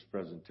make in his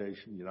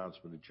presentation: the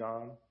announcement of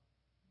John,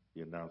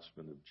 the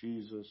announcement of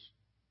Jesus,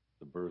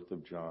 the birth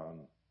of John,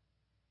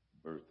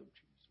 the birth of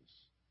Jesus.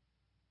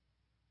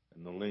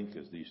 And the link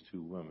is these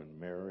two women,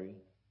 Mary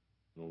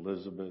and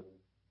Elizabeth,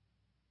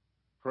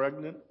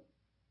 pregnant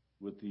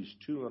with these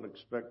two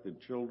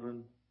unexpected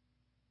children,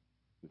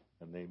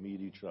 and they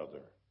meet each other.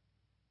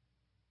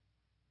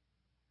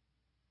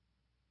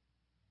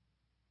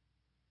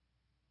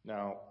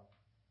 Now,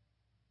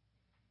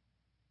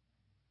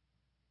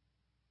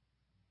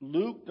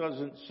 Luke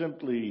doesn't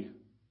simply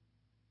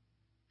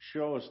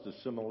show us the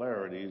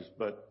similarities,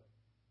 but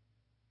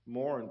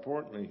more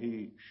importantly,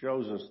 he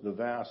shows us the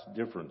vast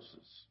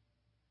differences.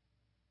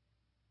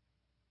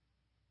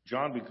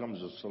 John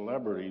becomes a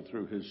celebrity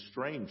through his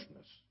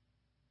strangeness.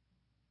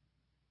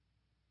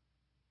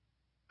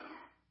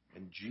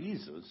 And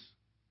Jesus,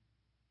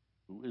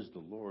 who is the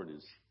Lord,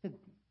 is hidden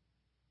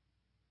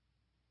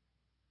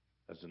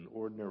as an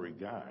ordinary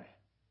guy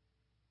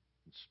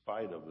in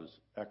spite of his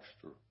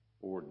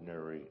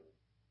extraordinary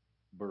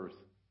birth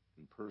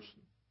in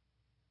person.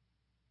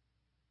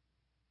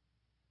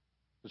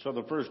 And so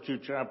the first two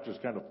chapters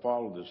kind of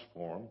follow this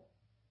form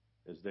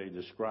as they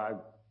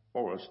describe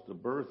for us the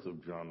birth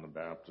of John the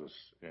Baptist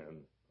and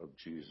of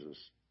Jesus.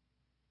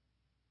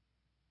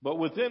 But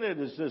within it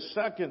is this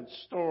second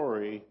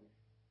story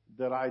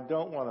that I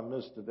don't want to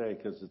miss today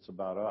because it's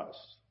about us.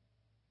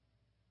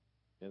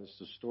 And it's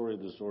the story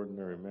of this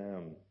ordinary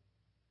man.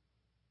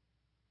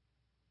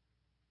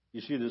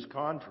 You see, this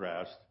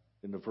contrast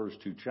in the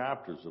first two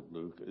chapters of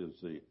Luke is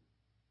the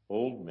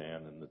old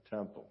man in the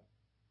temple,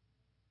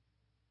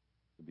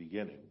 the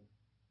beginning.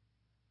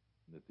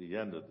 And at the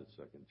end of the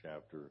second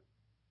chapter,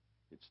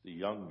 it's the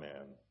young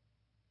man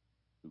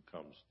who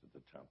comes to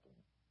the temple,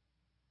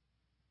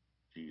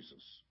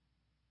 Jesus.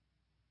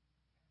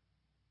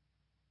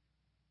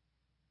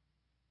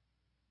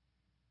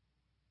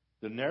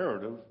 The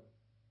narrative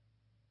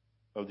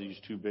of these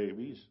two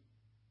babies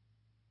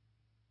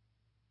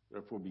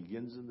therefore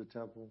begins in the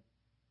temple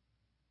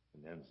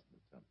and ends in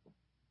the temple.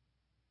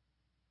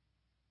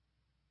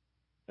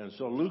 And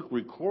so Luke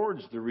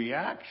records the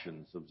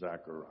reactions of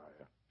Zechariah,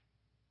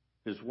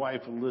 his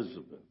wife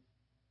Elizabeth,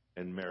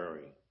 and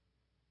Mary.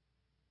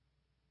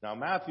 Now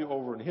Matthew,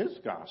 over in his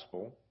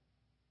gospel,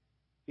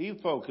 he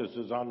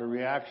focuses on the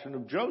reaction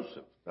of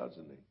Joseph,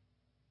 doesn't he?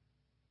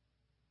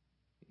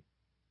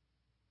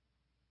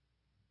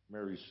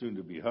 Mary's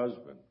soon-to-be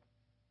husband.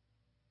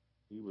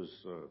 He was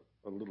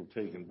a little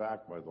taken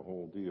back by the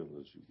whole deal,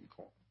 as you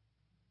recall.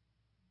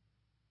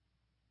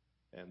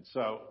 And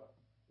so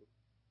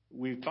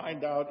we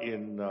find out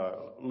in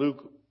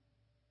Luke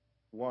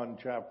 1,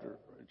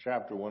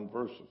 chapter 1,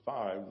 verse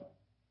 5,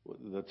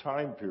 the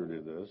time period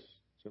of this.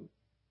 It's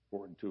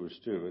important to us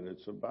too, and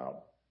it's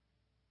about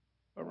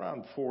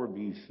around 4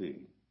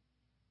 BC.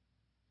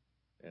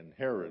 And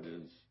Herod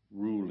is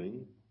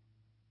ruling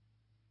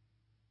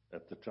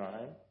at the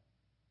time.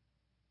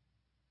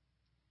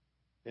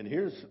 And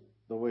here's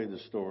the way the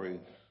story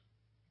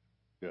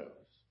goes.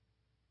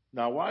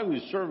 Now, while he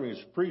was serving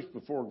as priest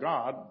before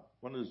God,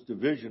 when his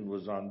division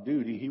was on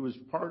duty, he was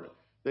part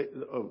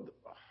of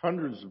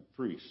hundreds of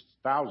priests,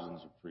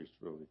 thousands of priests,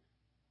 really.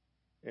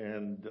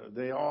 And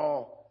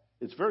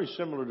it's very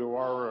similar to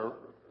our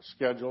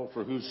schedule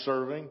for who's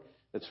serving.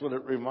 It's what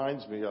it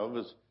reminds me of,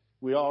 is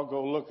we all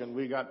go look, and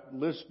we got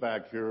lists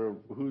back here of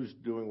who's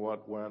doing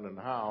what, when, and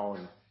how.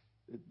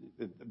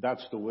 And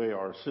that's the way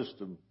our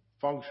system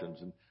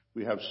functions. And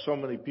we have so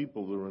many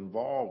people that are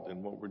involved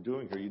in what we're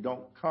doing here. You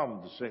don't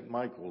come to St.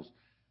 Michael's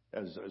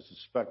as a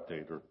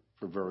spectator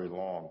for very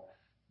long.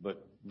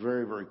 But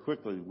very, very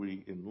quickly,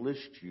 we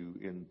enlist you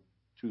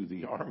into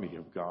the army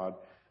of God,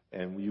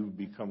 and you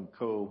become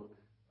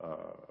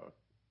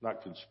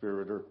Not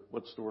conspirator.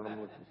 What's the word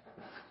I'm looking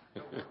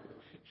for?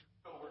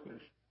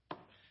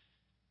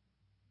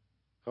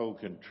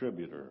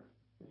 Co-contributor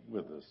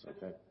with us,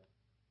 okay?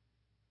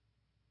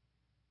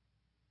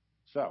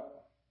 So,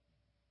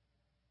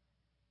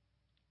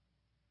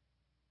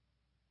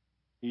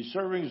 he's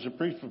serving as a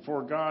priest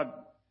before God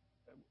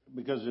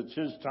because it's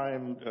his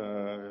time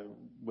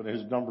when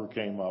his number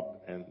came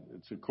up, and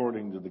it's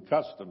according to the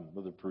custom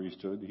of the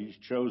priesthood. He's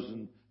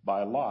chosen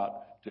by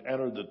lot to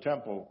enter the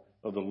temple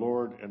of the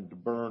Lord and to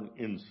burn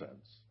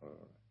incense.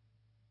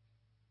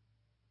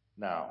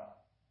 Now,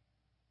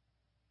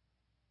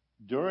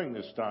 during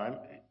this time,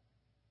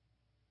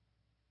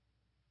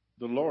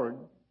 the Lord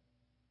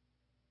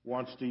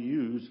wants to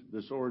use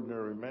this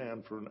ordinary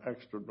man for an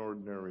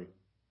extraordinary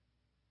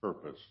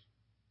purpose.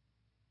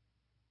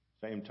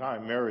 Same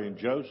time, Mary and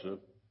Joseph,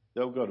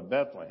 they'll go to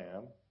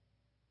Bethlehem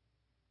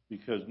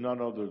because none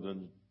other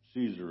than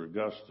Caesar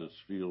Augustus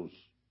feels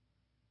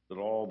that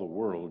all the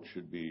world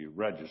should be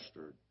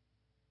registered.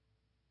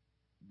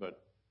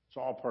 But it's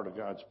all part of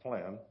God's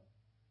plan.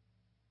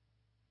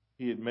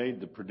 He had made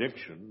the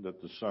prediction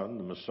that the Son,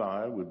 the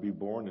Messiah, would be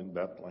born in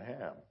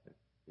Bethlehem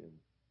in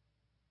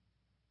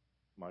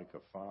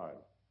Micah 5.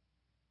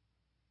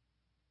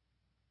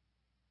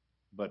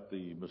 But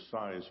the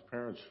Messiah's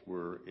parents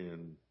were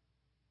in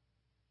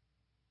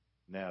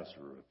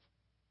Nazareth.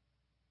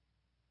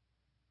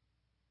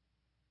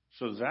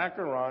 So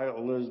Zechariah,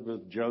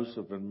 Elizabeth,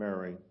 Joseph, and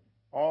Mary,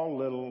 all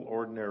little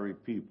ordinary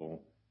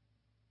people,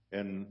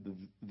 and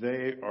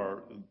they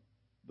are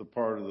the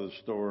part of the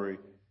story.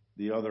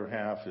 The other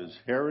half is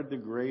Herod the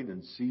Great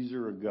and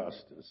Caesar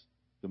Augustus,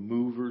 the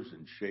movers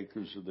and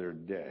shakers of their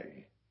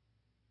day.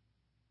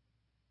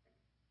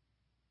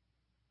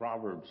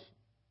 Proverbs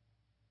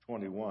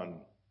 21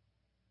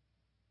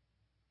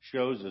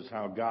 shows us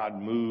how God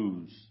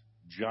moves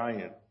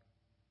giant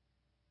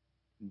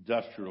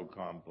industrial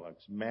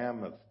complex,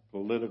 mammoth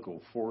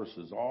political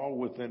forces, all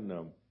within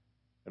them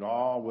and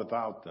all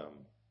without them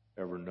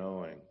ever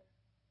knowing.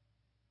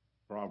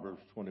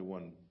 Proverbs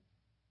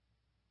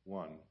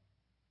 21:1.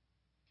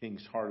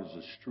 King's heart is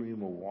a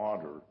stream of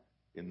water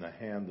in the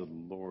hand of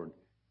the Lord.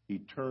 He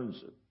turns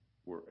it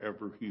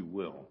wherever he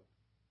will.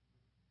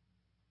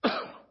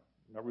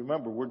 Now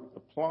remember, we're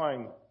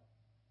applying,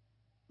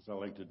 as I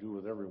like to do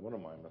with every one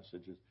of my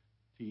messages,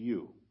 to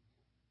you.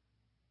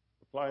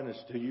 Applying this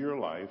to your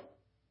life,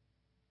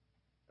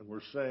 and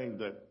we're saying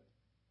that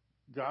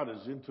God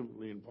is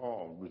intimately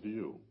involved with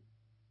you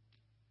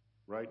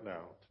right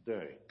now,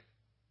 today,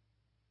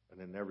 and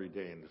in every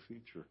day in the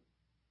future.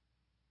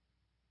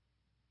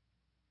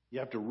 You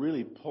have to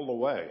really pull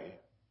away.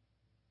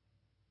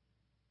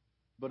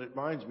 But it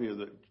reminds me of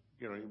the,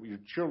 your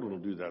children will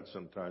do that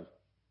sometimes.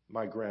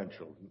 My children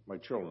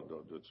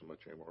don't do it so much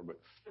anymore, but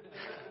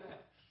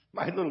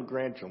my little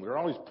grandchildren, they're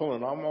always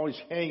pulling. I'm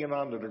always hanging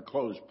on to their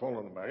clothes,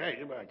 pulling them back. Hey,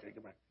 get back, hey,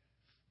 get back.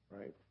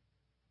 Right?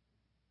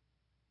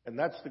 And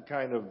that's the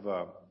kind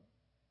of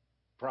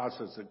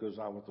process that goes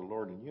on with the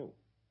Lord and you.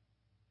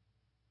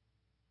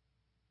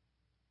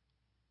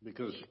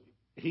 Because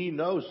he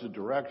knows the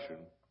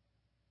direction.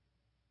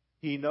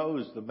 He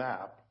knows the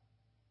map.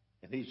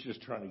 And he's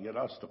just trying to get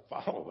us to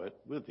follow it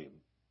with him.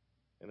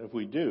 And if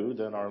we do,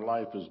 then our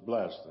life is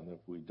blessed. And if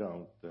we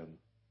don't, then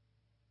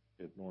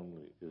it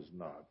normally is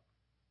not.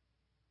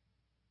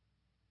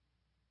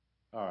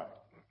 All right.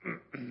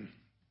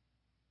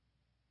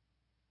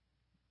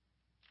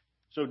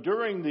 So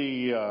during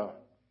the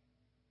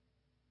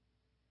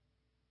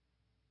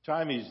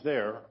time he's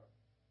there,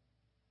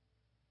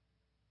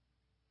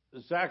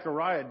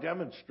 Zechariah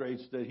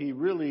demonstrates that he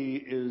really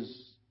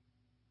is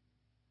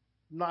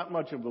not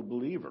much of a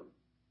believer.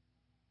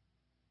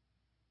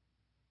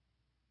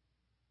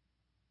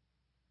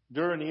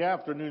 During the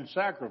afternoon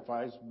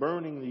sacrifice,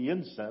 burning the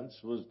incense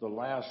was the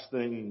last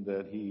thing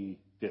that he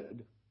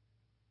did.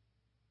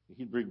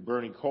 He'd bring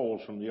burning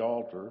coals from the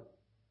altar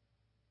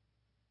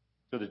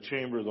to the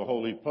chamber of the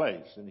holy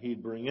place, and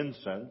he'd bring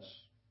incense,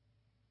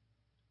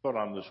 put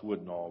on this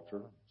wooden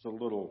altar.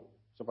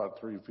 It's about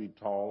 3 feet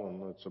tall,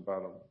 and it's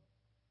about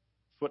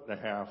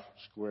 1.5 feet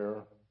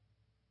square.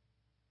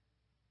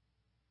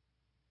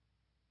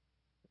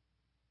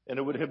 And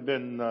it would have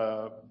been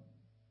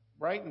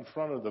right in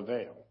front of the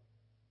veil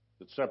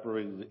that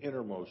separated the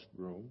innermost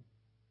room,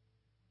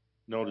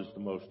 known as the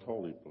most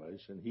holy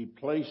place. And he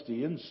placed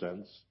the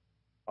incense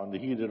on the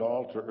heated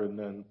altar and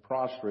then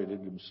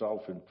prostrated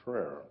himself in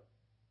prayer.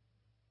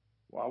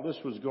 While this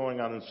was going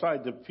on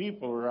inside, the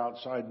people were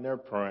outside and they're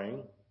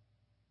praying.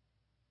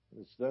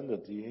 It's then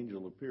that the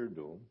angel appeared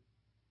to him.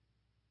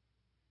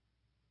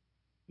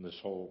 And this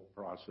whole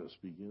process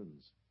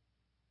begins.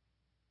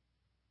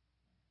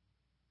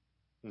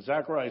 And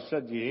Zechariah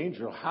said to the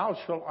angel, "How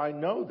shall I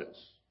know this?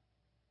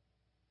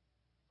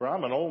 For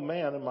I'm an old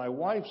man and my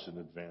wife's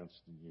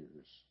advanced in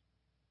years."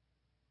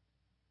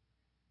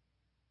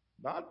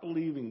 Not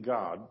believing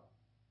God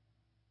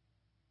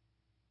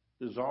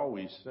is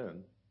always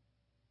sin.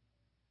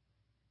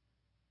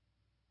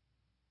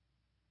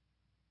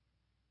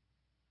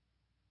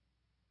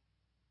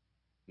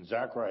 And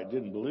Zechariah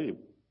didn't believe.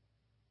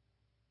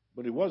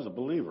 but he was a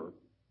believer.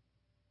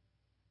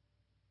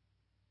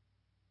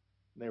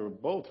 They were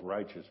both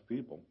righteous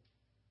people.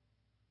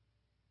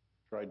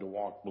 Tried to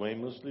walk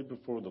blamelessly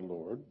before the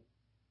Lord,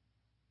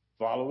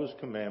 follow his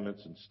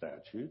commandments and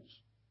statutes.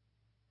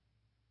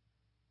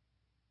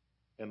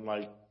 And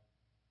like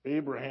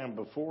Abraham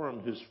before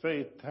him, his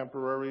faith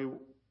temporarily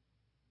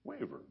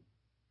wavered,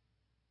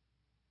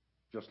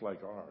 just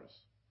like ours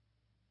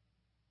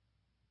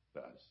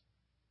does.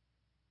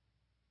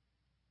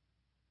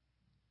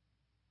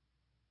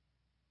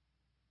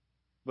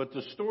 But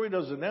the story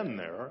doesn't end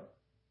there.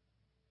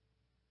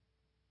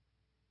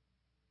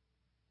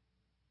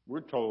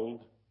 We're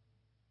told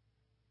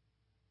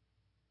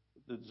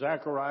that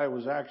Zechariah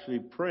was actually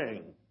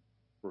praying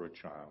for a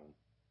child.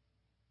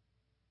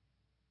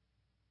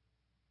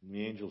 And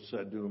the angel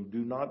said to him, "Do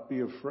not be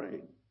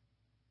afraid,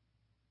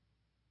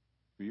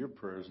 for your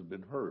prayers have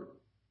been heard.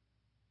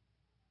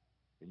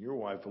 And your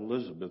wife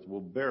Elizabeth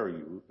will bear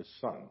you a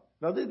son."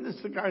 Now, isn't this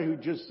the guy who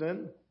just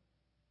sinned?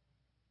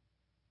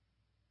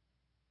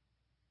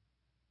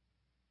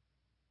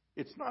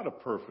 It's not a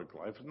perfect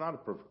life. It's not a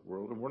perfect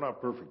world, and we're not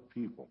perfect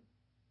people.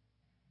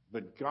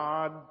 But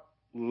God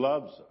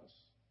loves us.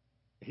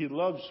 He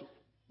loves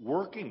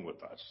working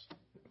with us.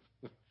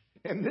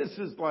 And this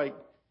is like,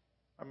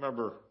 I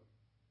remember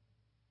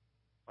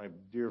my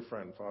dear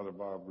friend, Father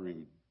Bob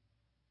Reed,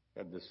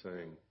 had this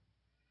saying.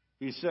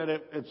 He said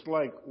it's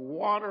like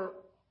water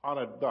on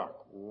a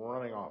duck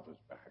running off his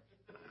back.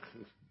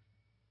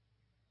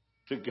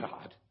 To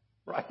God,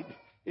 right?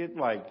 It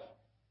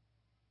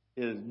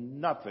is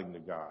nothing to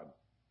God.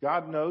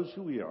 God knows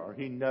who we are.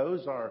 He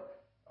knows our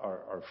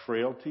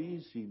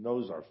frailties. He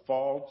knows our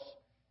faults.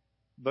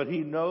 But he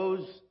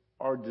knows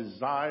our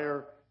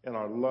desire and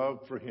our love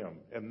for him.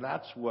 And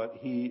that's what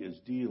he is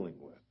dealing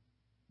with.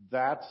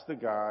 That's the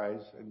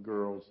guys and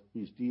girls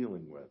he's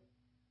dealing with.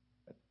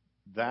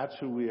 That's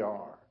who we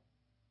are.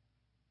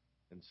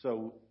 And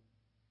so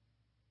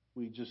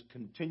we just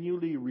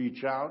continually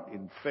reach out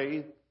in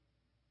faith,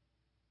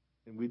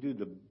 and we do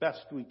the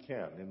best we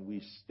can, and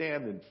we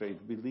stand in faith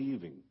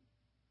believing.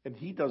 And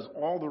he does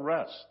all the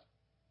rest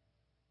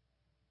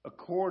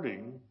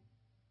according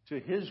to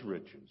his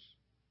riches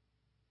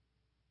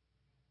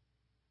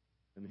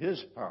and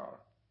his power.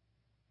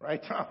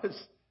 Right,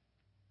 Thomas?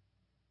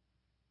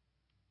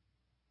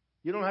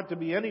 You don't have to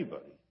be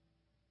anybody,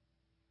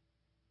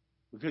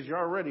 because you're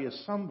already a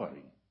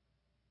somebody.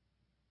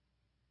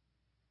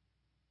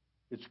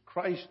 It's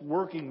Christ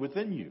working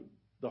within you,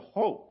 the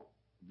hope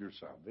of your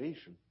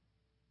salvation.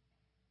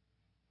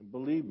 And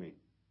believe me,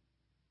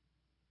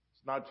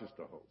 it's not just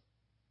a hope.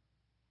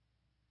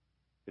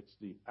 It's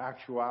the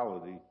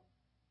actuality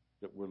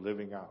that we're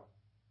living out,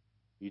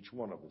 each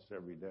one of us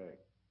every day.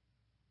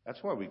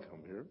 That's why we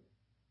come here.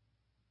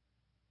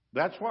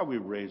 That's why we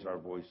raise our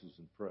voices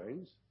in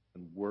praise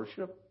and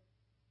worship.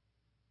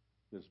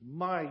 Because,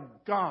 my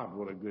God,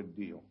 what a good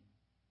deal.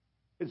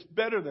 It's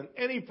better than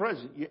any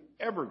present you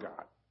ever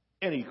got,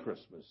 any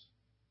Christmas.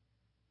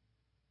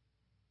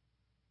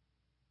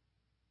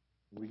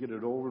 We get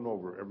it over and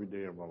over every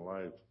day of our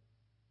life.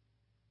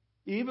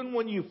 Even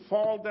when you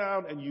fall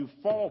down and you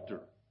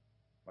falter,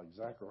 like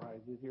Zechariah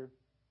did here,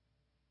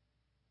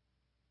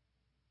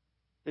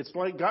 it's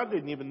like God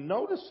didn't even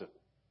notice it.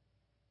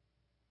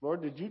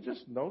 Lord, did you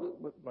just notice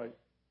it? Like,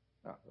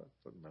 no, that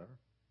doesn't matter.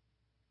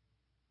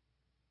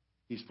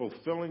 He's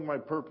fulfilling my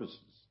purposes.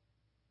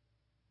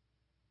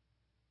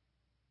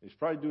 He's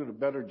probably doing a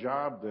better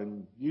job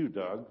than you,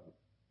 Doug.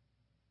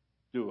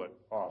 Do it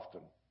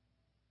often.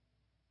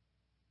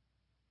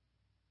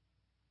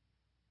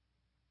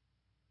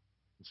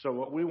 So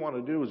what we want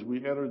to do as we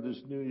enter this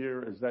new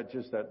year is that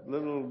just that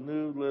let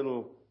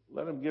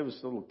him give us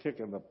a little kick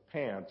in the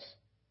pants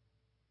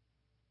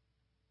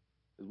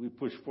as we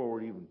push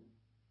forward even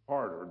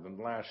harder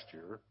than last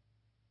year.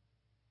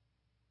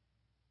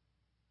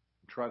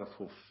 Try to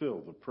fulfill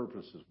the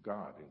purpose of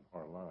God in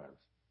our lives.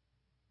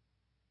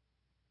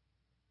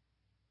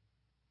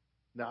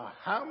 Now,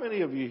 how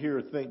many of you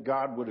here think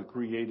God would have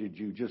created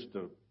you just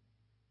to,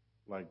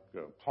 like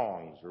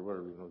pawns or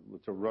whatever,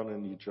 to run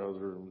into each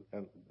other?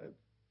 And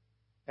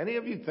any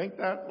of you think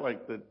that,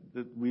 like that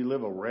we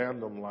live a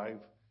random life?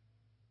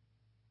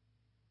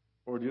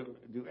 Or do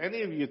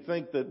any of you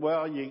think that,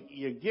 well,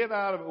 you get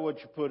out of it what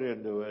you put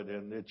into it,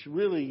 and it's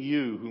really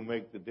you who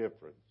make the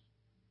difference?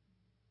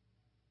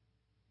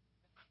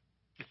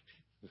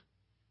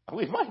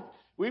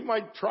 We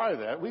might try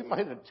that. We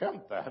might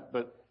attempt that,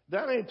 but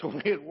that ain't the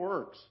way it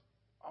works.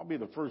 I'll be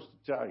the first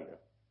to tell you.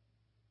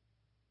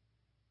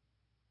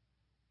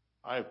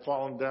 I have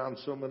fallen down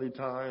so many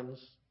times,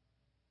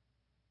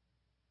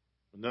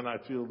 and then I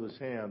feel this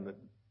hand that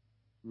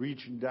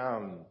reaching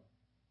down and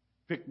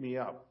pick me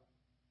up,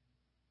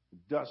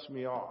 dust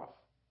me off,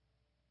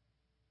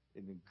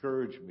 and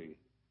encourage me.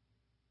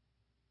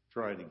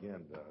 Try it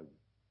again, Doug.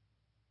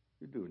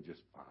 You're doing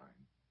just fine.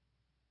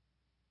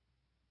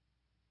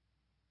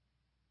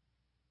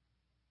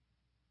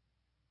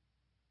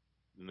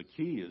 And the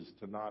key is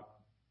to not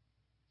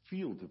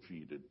feel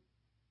defeated.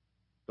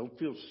 Don't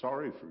feel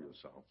sorry for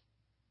yourself.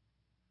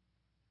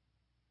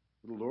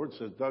 The Lord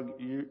says, Doug,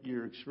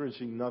 you're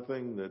experiencing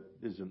nothing that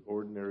isn't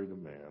ordinary to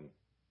man.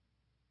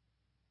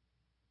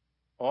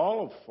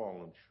 All have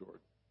fallen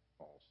short,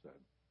 Paul said.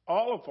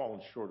 All have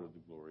fallen short of the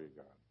glory of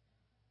God.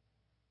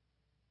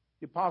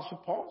 The Apostle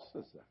Paul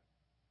says that.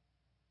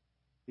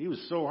 He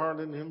was so hard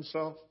on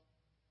himself,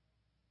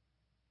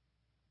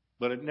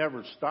 but it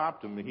never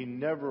stopped him. He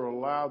never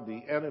allowed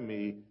the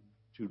enemy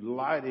to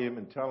lie to him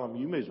and tell him,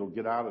 you may as well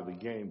get out of the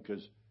game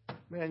because,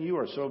 man, you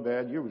are so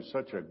bad. You were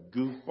such a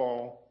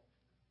goofball.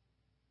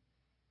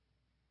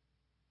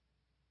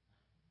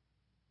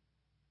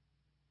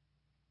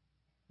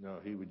 No,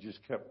 he would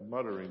just kept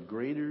muttering,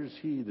 greater is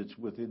he that's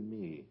within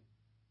me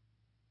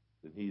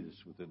than he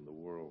that's within the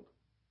world.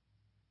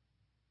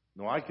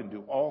 No, I can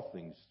do all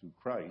things through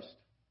Christ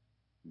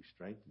who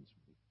strengthens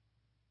me.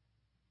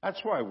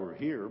 That's why we're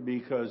here,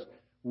 because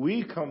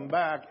we come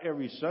back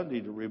every Sunday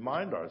to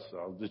remind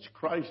ourselves it's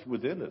Christ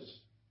within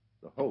us,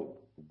 the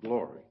hope of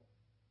glory.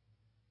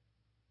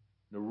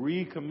 To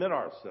recommit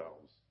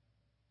ourselves.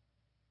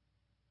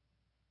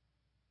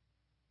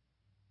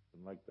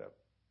 And like that,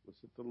 was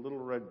it the little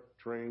red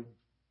train?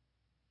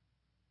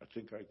 I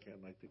think I can.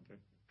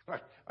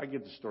 I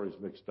get the stories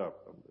mixed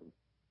up.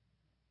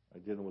 I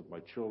did it with my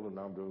children.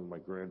 Now I'm doing it with my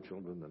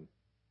grandchildren, and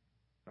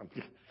I'm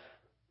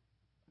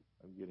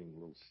getting a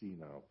little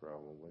senile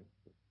probably.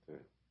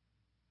 But,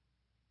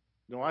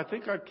 no, I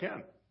think I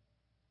can.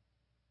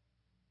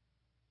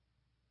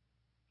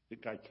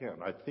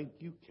 I think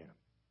you can.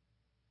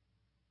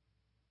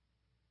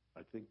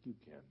 I think you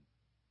can.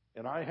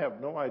 And I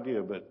have no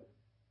idea, but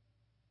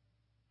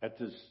at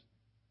this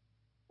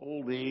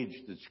old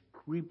age that's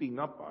creeping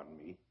up on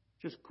me,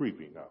 just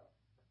creeping up,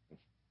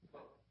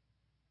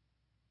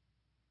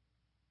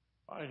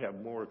 I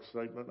have more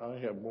excitement. I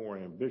have more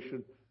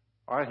ambition.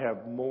 I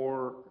have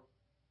more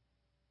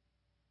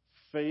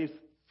faith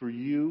for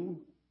you,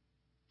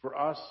 for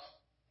us,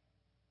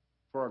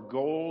 for our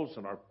goals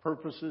and our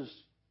purposes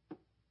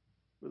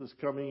for this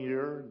coming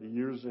year, the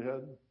years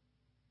ahead.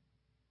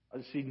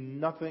 I see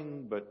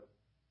nothing but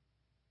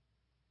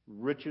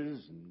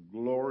riches and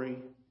glory.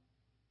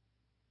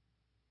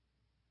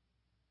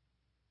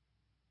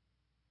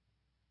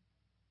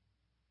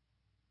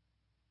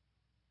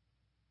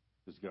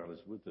 Because God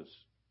is with us.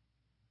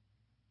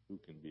 Who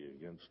can be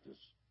against us?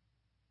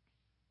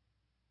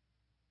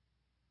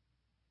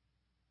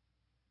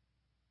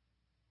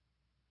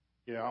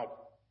 Yeah,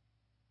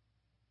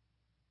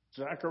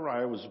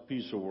 Zechariah was a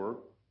piece of work,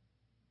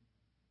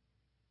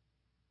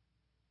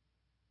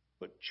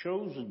 but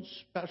chosen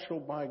special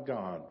by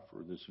God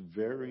for this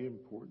very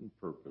important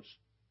purpose.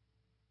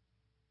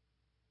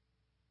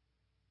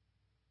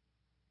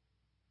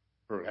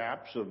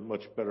 Perhaps a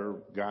much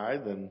better guy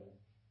than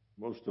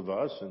most of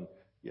us, and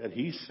yet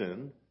he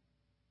sinned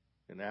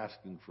in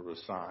asking for a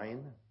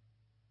sign.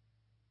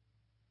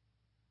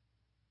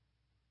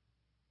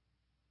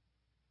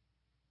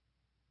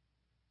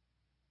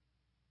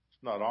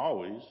 It's not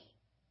always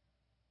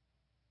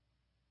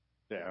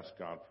to ask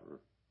God for a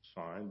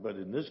sign, but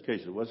in this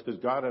case it was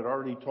because God had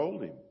already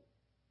told him.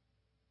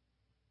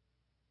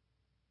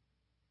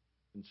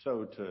 And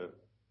so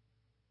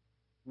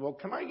well,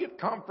 can I get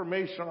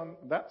confirmation on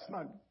that's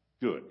not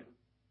good.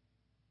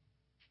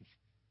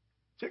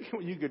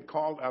 Particularly when you get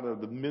called out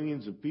of the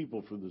millions of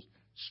people for this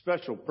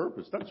special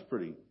purpose, that's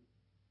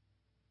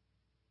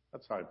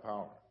high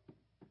power.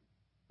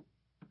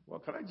 Well,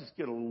 can I just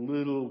get a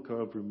little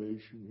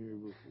confirmation here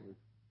before?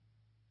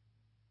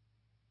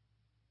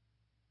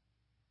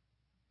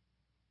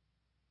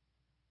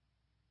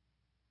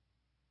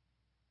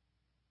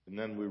 And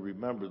then we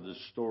remember this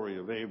story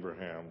of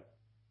Abraham.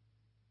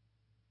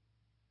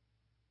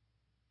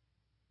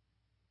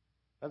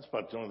 That's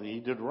about the only thing he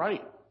did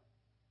right.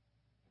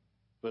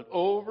 But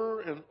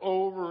over and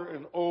over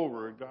and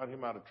over, it got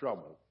him out of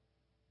trouble.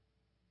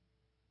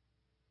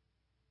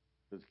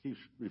 Because it keeps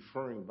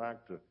referring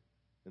back to,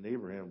 and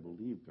Abraham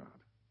believed God.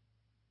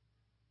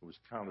 It was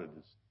counted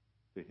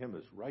to him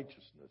as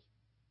righteousness.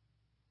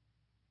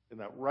 And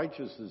that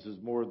righteousness is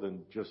more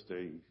than just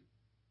a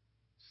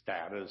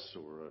status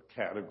or a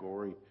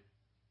category.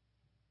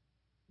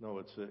 No,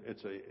 it's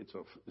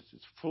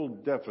its full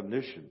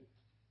definition.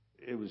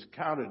 It was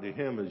counted to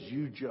him as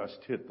you just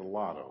hit the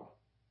lotto.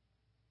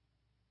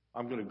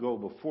 I'm going to go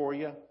before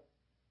you,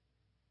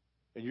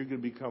 and you're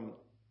going to become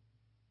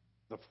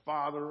the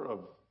father of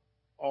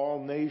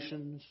all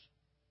nations.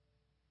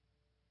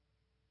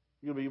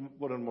 You're going to be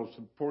one of the most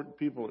important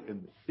people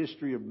in the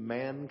history of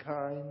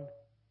mankind.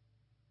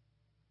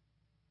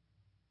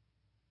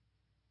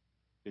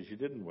 Because you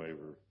didn't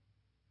waver.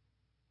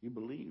 You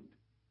believed.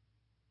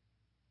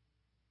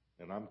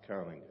 And I'm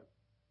counting it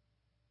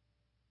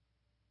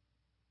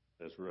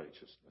as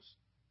righteousness.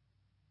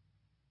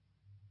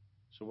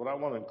 So what I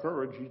want to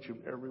encourage each and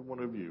every one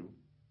of you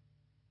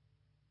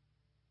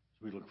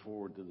as we look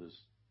forward to this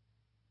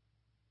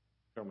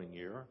coming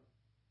year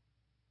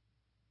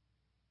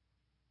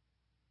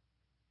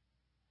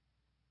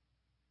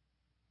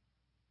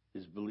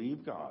is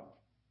believe God.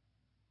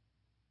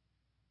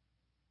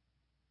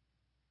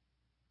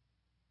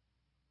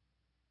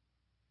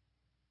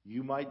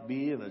 You might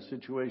be in a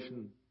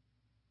situation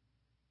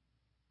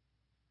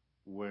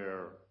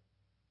where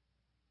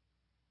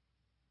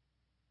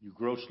you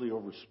grossly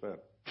overspent.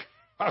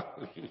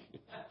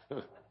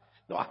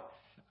 No,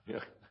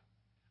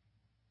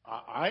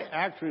 I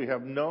actually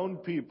have known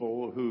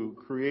people who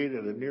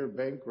created a near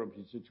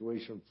bankruptcy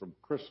situation from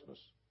Christmas.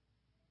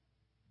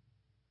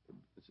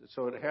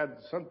 So it had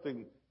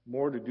something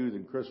more to do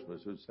than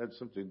Christmas. It had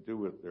something to do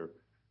with their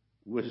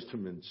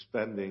wisdom in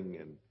spending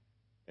and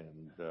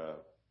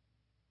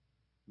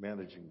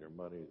managing their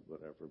money,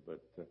 whatever. But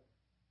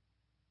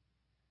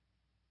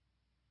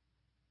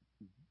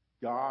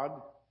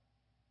God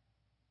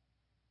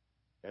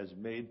has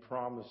made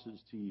promises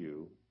to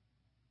you.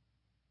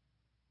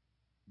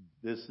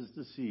 This is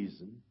the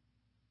season.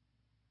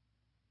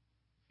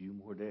 A few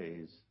more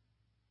days.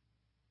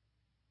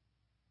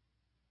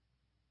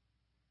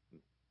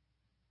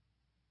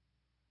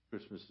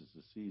 Christmas is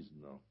the season,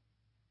 though.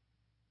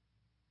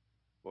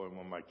 Boy,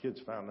 when my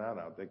kids found that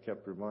out, they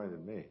kept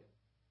reminding me.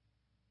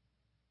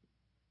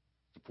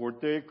 It's the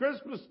fourth day of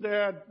Christmas,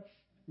 Dad.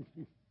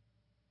 And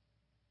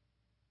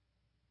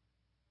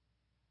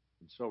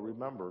so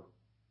remember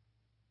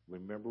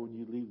when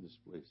you leave this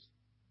place.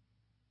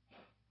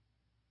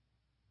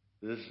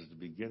 This is the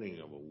beginning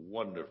of a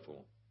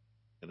wonderful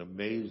and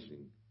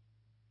amazing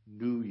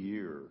new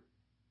year.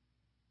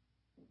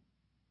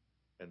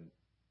 And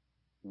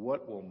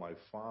what will my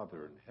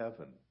Father in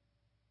heaven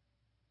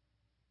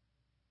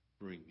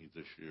bring me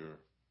this year?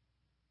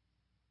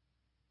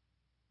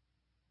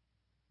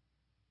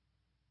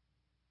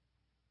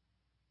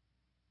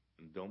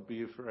 And don't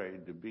be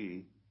afraid to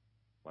be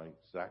like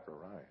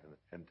Zechariah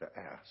and to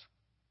ask.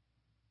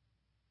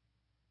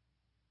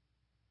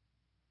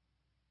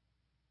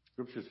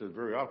 Scripture says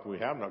very often we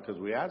have not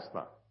because we ask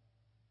not.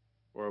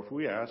 Or if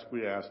we ask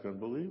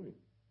unbelieving.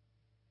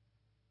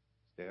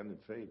 Stand in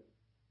faith.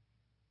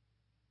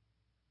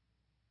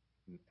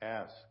 And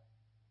ask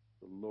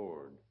the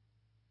Lord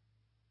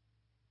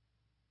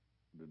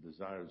the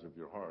desires of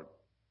your heart.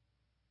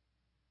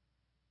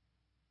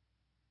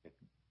 And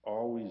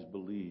always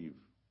believe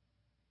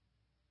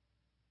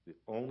the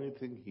only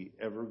thing He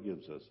ever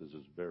gives us is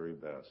His very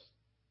best.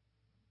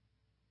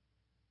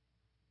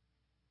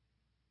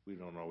 We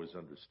don't always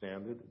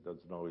understand it. It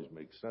doesn't always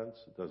make sense.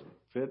 It doesn't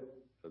fit.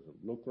 It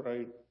doesn't look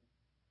right.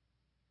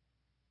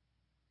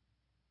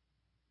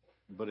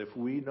 But if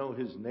we know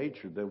His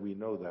nature, then we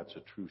know that's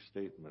a true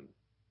statement.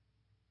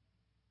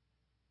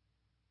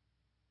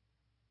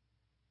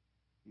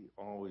 He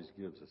always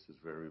gives us His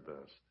very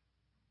best.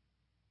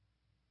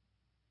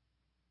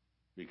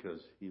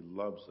 Because He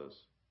loves us.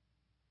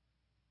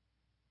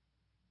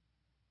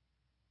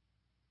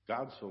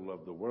 God so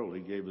loved the world,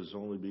 He gave His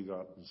only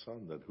begotten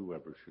Son, that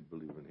whoever should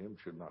believe in Him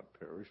should not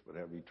perish, but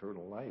have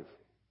eternal life.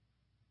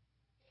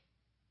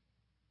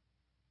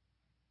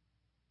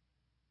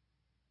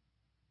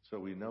 So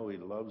we know He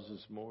loves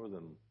us more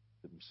than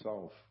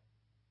Himself.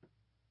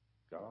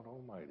 God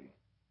Almighty,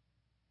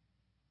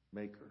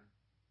 Maker,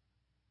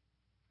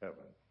 heaven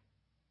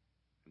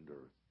and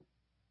earth.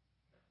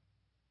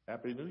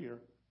 Happy New Year.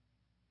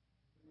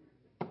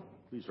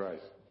 Please rise.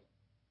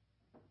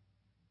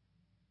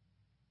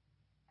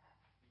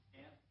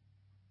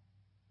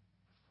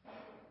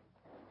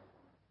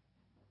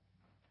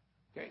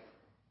 Okay.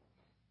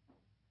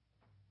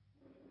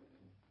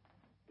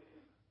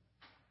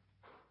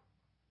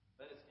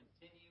 Let us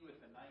continue with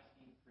the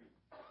Nicene Creed.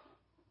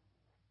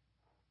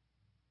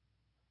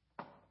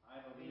 I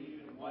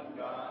believe in one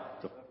God,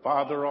 The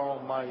Father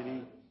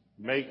Almighty,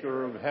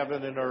 maker of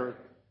heaven and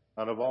earth,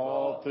 and of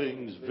all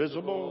things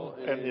visible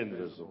and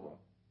invisible,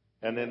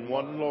 and in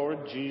one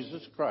Lord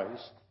Jesus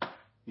Christ,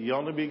 the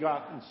only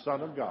begotten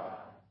Son of God,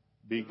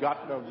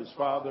 begotten of His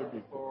Father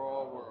before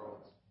all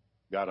worlds,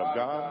 God of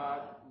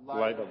God,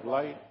 light of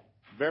light,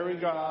 very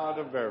God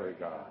of very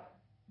God,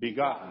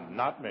 begotten,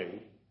 not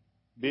made,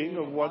 being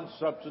of one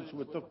substance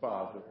with the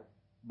Father,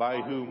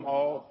 by whom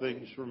all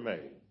things were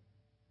made,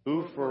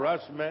 who for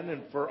us men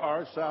and for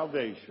our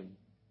salvation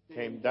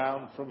came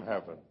down from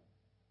heaven,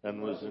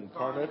 and was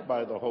incarnate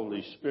by the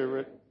Holy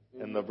Spirit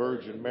and the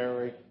Virgin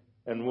Mary,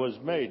 and was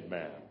made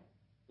man,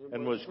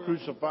 and was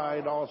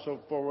crucified also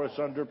for us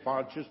under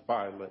Pontius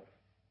Pilate.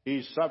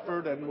 He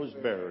suffered and was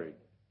buried,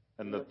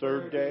 and the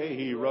third day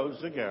He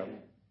rose again,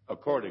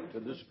 according to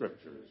the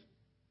Scriptures,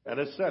 and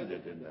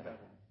ascended into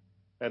heaven,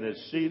 and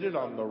is seated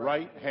on the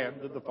right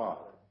hand of the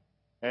Father.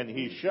 And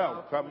He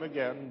shall come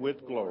again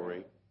with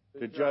glory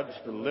to judge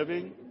the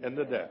living and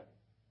the dead,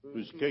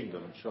 whose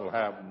kingdom shall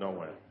have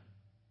no end.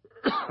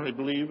 I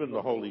believe in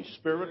the Holy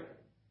Spirit,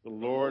 the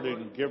Lord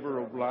and giver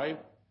of life,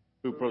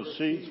 who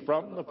proceeds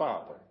from the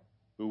Father,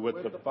 who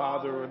with the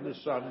Father and the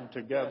Son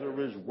together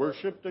is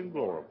worshipped and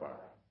glorified,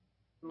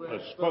 who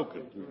has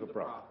spoken through the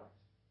prophets.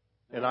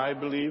 And I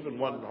believe in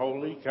one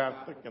holy,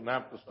 Catholic, and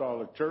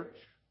Apostolic Church.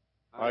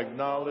 I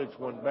acknowledge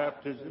one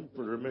baptism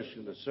for the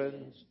remission of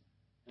sins,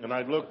 and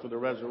I look for the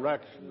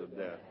resurrection of the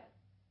dead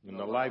and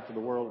the life of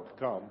the world to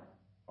come.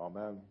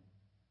 Amen.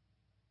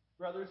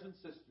 Brothers and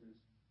sisters,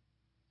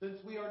 since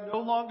we are no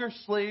longer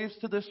slaves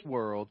to this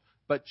world,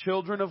 but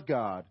children of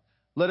God.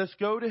 Let us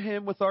go to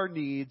him with our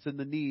needs and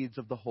the needs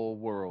of the whole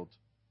world.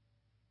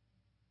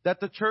 That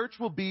the church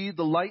will be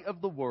the light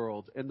of the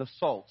world and the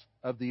salt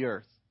of the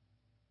earth.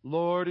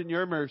 Lord, in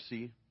your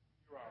mercy,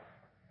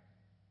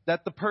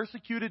 that the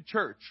persecuted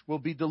church will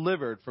be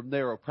delivered from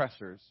their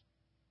oppressors.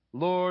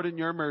 Lord, in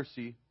your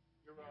mercy,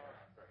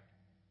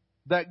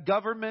 that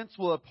governments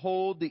will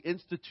uphold the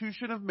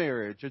institution of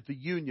marriage as the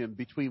union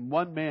between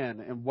one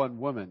man and one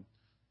woman.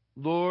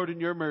 Lord,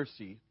 in your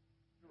mercy,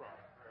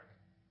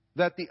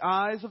 that the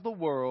eyes of the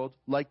world,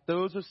 like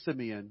those of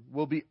Simeon,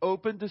 will be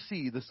open to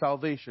see the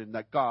salvation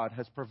that God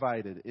has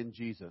provided in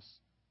Jesus.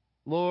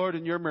 Lord,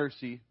 in your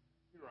mercy,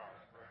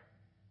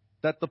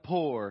 that the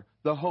poor,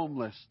 the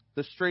homeless,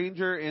 the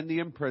stranger, and the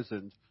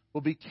imprisoned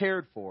will be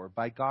cared for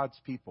by God's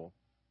people.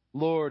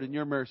 Lord, in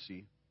your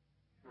mercy,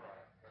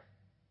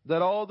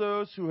 that all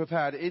those who have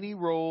had any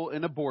role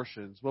in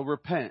abortions will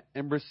repent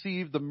and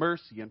receive the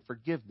mercy and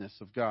forgiveness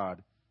of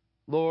God.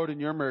 Lord,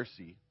 in your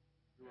mercy,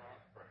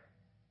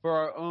 for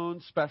our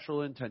own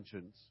special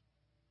intentions.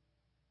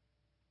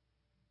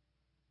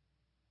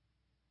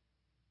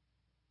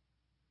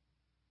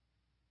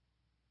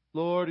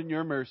 Lord, in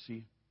your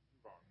mercy,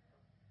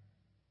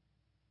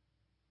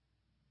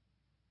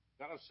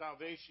 God of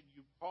salvation,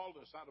 you called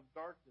us out of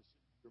darkness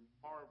into your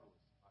marvelous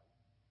light.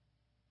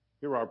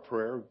 Hear our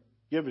prayer.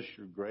 Give us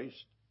your grace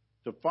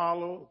to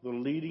follow the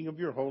leading of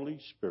your Holy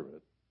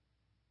Spirit.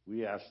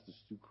 We ask this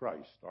through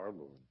Christ our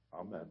Lord.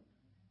 Amen.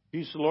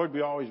 Peace of the Lord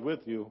be always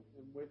with you.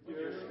 and with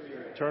your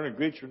spirit. Turn and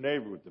greet your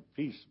neighbor with the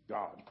peace of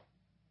God.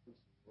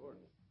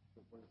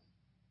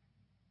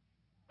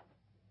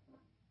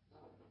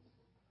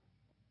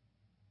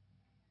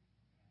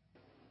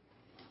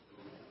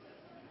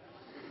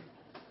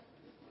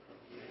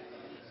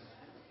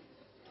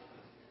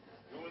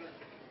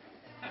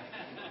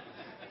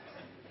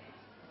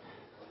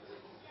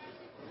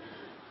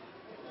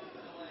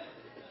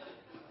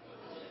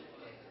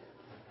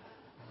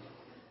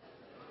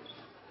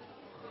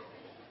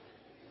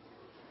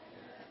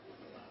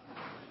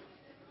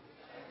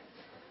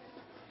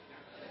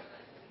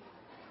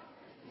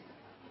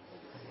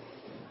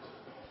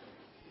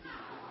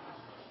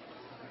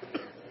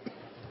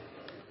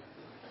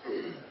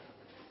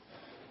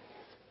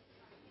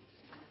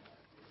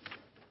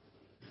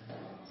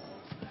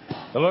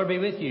 The Lord be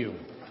with you.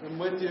 And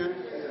with you.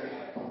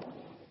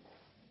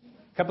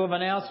 A couple of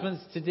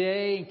announcements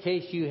today, in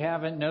case you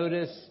haven't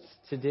noticed.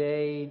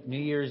 Today, New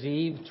Year's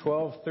Eve,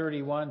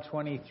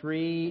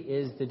 12/31/23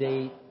 is the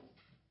date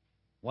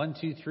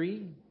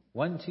 123.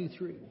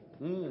 123.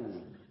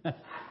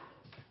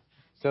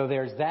 So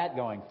there's that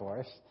going for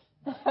us.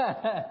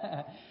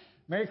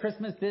 Merry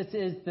Christmas. This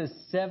is the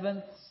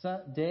 7th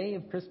day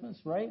of Christmas,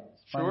 right?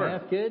 Sure. My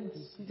math good?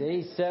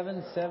 Day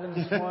 7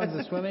 swans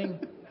are swimming.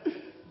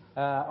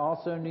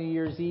 Also New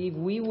Year's Eve.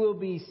 We will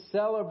be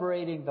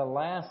celebrating the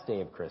last day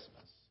of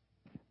Christmas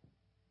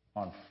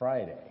on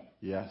Friday.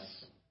 Yes.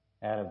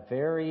 At a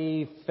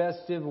very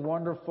festive,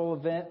 wonderful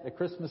event, the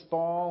Christmas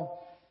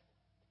Ball.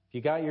 If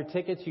you got your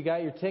tickets, you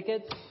got your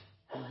tickets.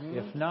 Mm-hmm.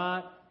 If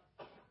not,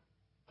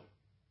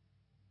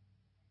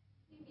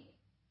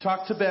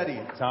 talk to Betty.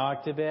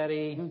 Talk to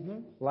Betty. Mm-hmm.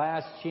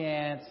 Last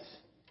chance.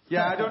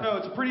 Yeah, I don't know.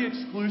 It's a pretty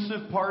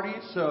exclusive party,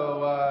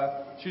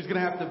 so she's going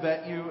to have to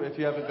vet you if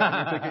you haven't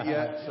gotten your ticket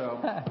yet. So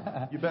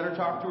you better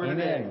talk to her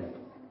today.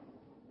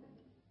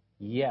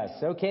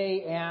 Yes.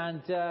 Okay.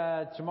 And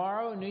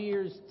tomorrow, New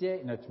Year's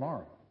Day. No,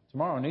 tomorrow.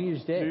 Tomorrow, New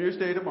Year's Day. New Year's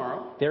Day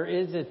tomorrow. There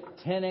is a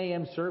 10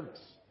 a.m.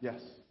 service.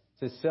 Yes.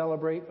 To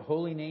celebrate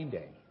Holy Name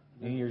Day,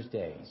 New Year's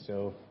Day.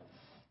 So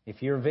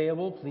if you're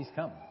available, please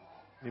come.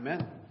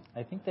 Amen.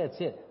 I think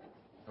that's it.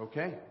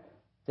 Okay.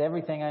 It's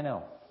everything I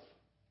know.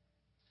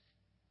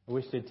 I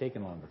wish it had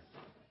taken longer.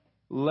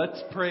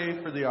 Let's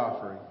pray for the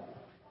offering.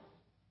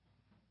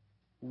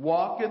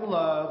 Walk in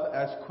love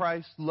as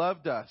Christ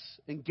loved us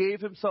and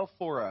gave himself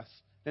for us,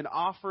 an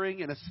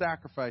offering and a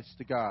sacrifice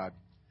to God.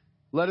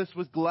 Let us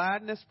with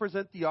gladness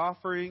present the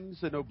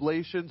offerings and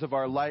oblations of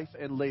our life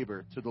and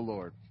labor to the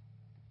Lord.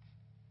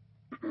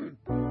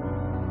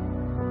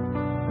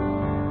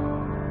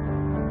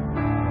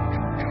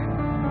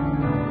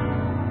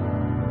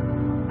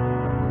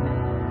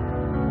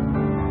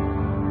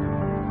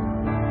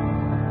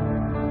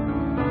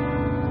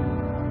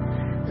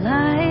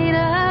 Light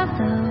of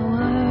the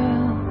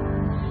world,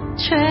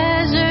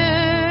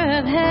 treasure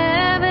of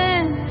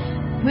heaven,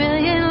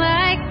 brilliant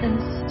like the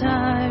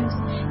stars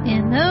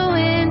in the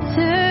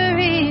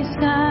wintry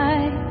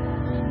sky.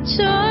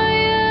 Joy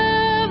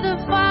of the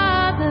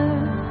Father,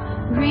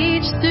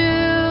 reach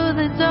through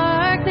the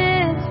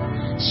darkness,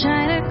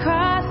 shine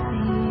across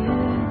the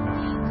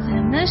earth,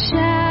 send the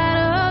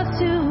shadows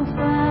to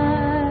fly.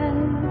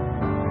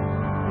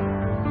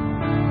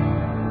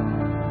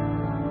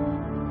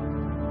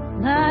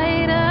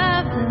 Light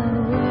of the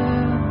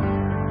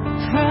world,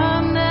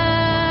 from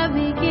the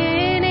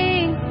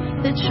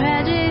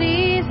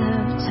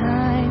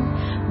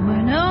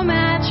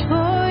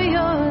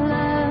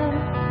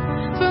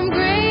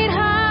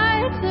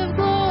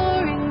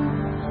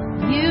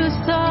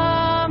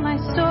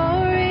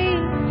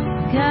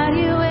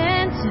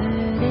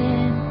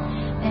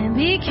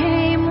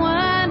became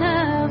one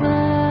of us.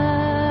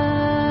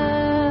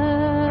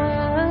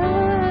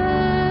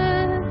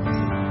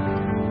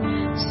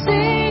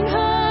 Sing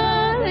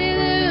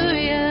hallelujah,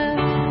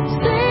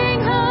 sing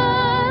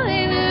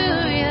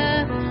hallelujah,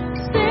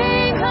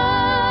 sing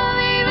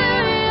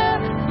hallelujah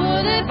for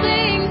the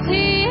things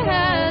he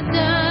has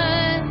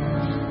done.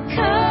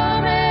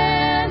 Come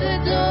and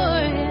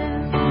adore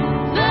him,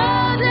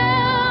 bow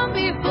down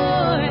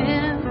before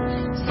him.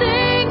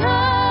 Sing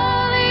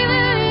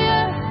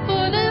hallelujah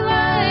for the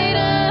light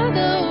of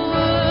the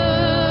world.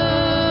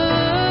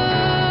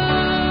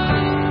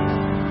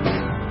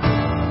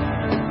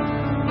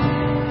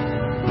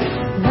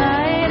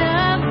 Light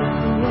of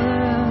the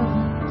world,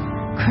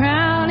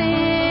 crown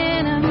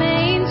in a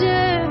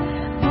manger,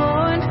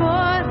 born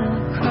for the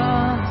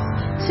cross,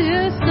 to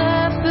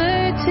suffer,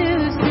 to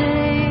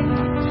save.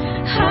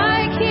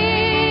 High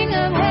King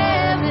of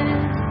heaven,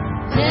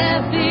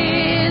 death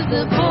is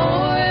the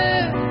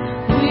poorer,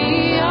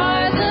 we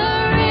are the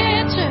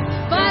richer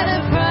by the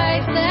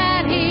price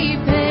that he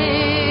paid.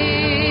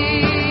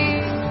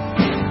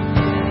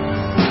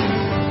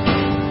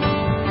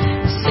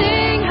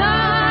 Sing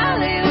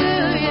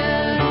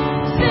hallelujah,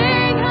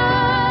 sing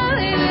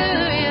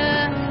hallelujah,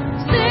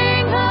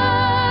 sing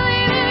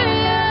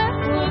hallelujah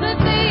for the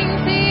things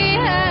he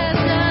has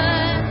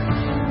done.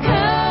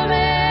 Come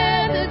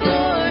and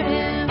adore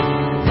him,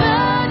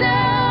 bow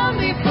down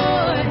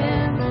before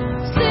him.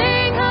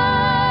 Sing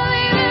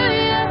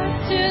hallelujah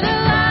to the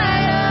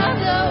light of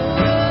the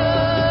world.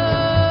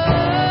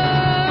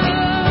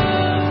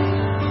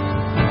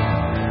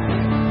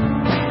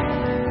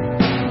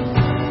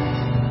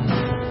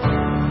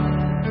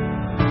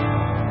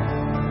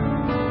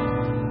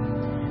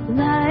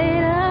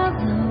 Light of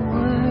the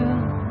world,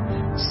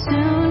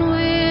 soon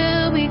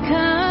will be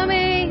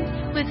coming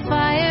with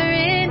fire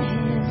in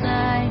his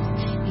eyes.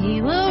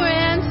 He will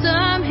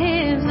ransom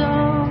his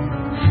own.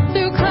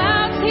 Through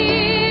clouds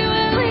he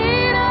will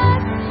lead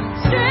us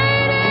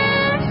straight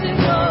into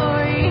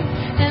glory,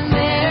 and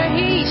there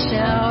he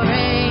shall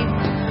reign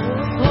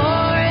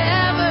forevermore.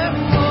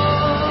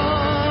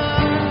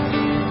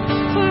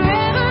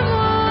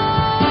 Forevermore.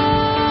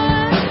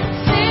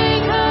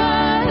 Sing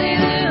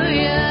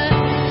hallelujah,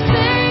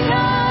 sing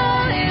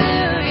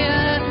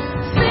hallelujah,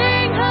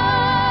 sing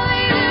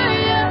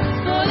hallelujah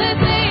for the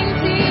things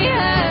he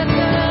has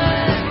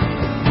done.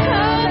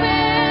 Come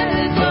and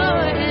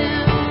adore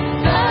him,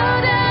 bow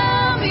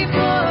down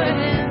before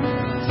him.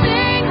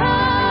 Sing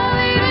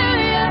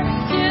hallelujah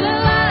to the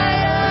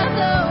light of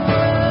the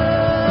world.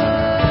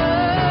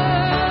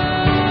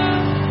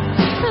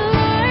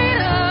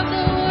 Light of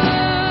the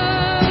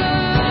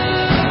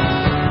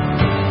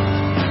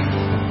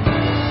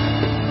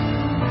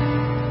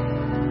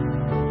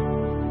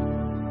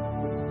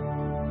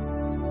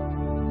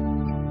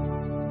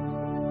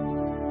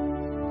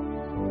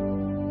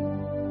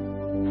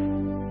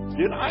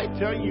Did I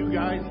tell you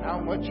guys how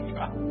much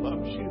God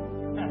loves you?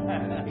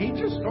 He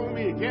just told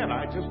me again.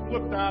 I just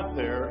flipped out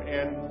there,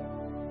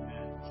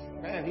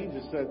 and man, he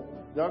just said,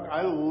 Doug,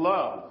 I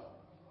love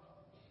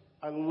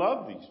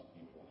these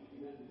people.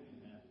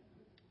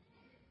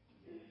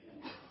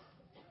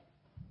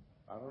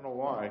 I don't know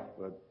why,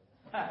 but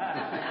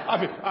I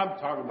mean, I'm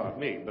talking about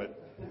me, but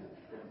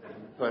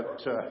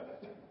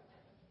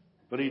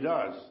he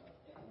does.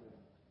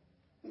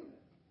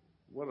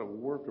 What a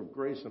work of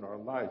grace in our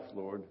life,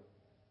 Lord.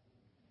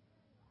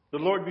 The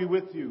Lord be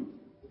with you.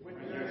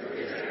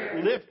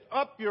 Lift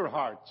up your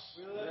hearts.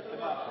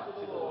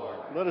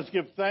 Let us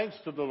give thanks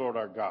to the Lord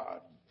our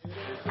God.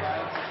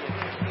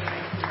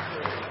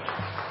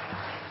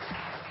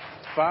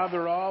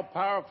 Father, all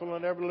powerful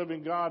and ever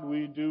living God,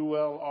 we do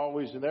well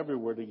always and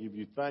everywhere to give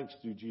you thanks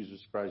through Jesus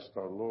Christ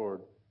our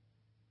Lord.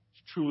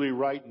 It's truly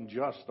right and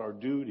just, our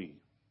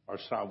duty, our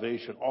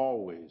salvation,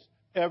 always,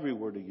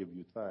 everywhere to give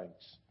you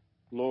thanks.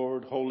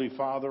 Lord, Holy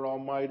Father,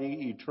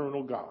 Almighty,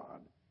 eternal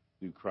God,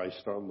 through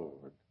Christ our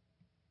Lord.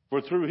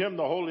 For through him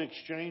the holy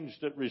exchange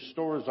that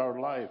restores our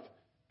life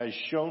has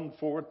shone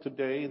forth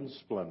today in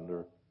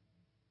splendor.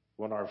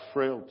 When our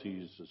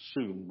frailties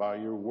assumed by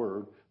your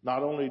word,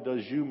 not only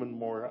does human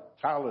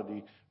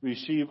mortality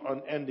receive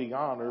unending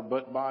honor,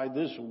 but by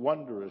this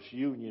wondrous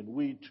union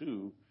we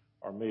too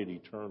are made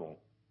eternal.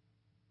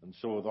 And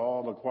so with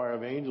all the choir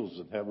of angels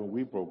in heaven,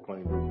 we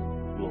proclaim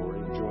your glory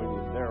and join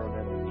in their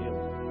unending hymn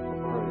of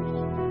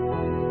praise.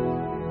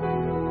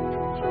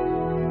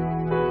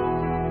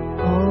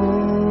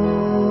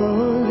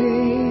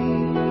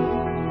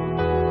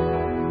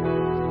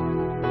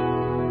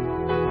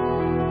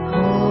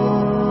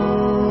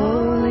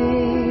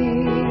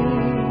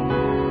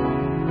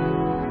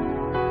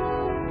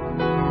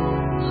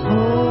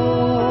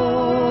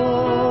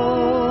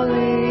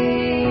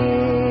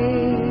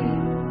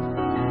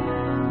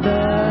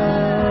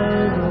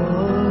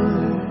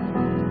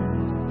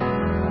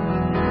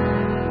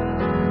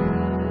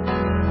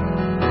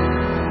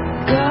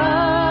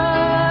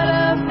 God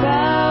of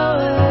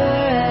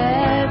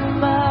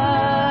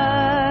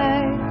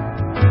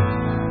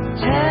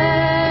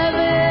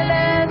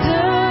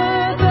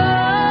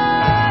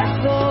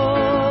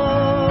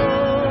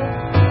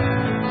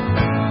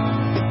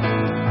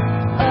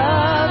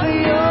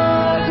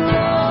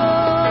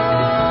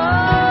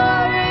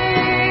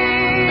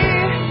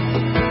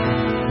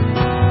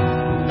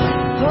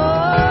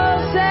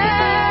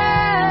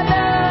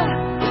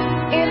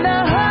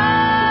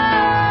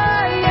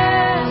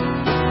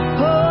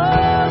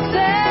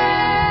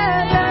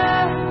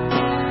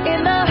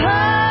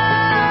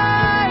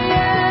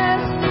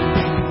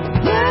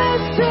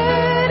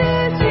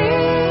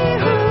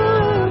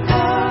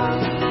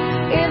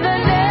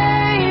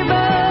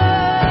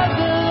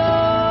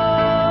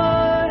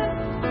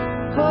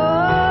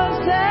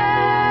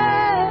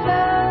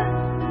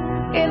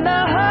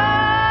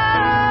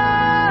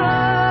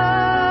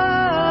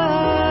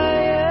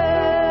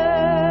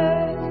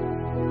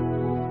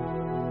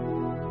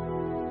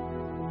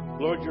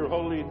Lord, you're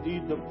holy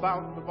indeed, the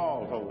fountain of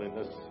all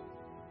holiness.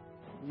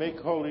 Make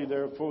holy,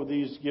 therefore,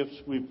 these gifts,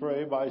 we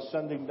pray, by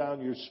sending down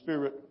your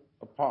Spirit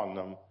upon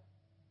them,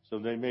 so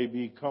they may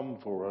become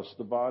for us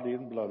the body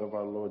and blood of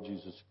our Lord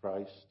Jesus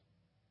Christ.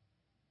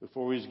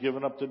 Before he's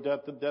given up to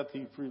death, the death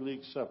he freely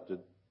accepted,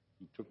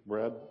 he took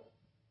bread,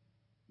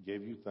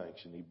 gave you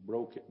thanks, and he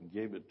broke it and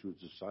gave it to his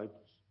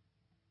disciples.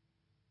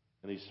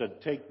 And he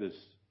said, take this,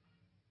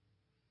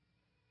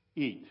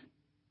 eat.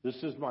 This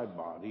is my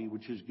body,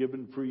 which is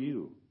given for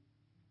you.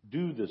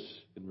 Do this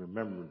in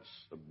remembrance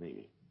of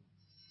me.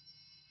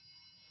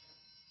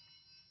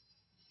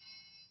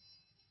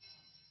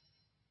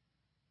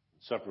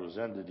 Supper was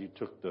ended. He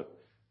took the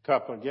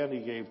cup again.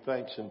 He gave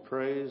thanks and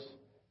praise.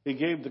 He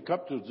gave the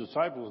cup to his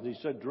disciples, and he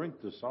said,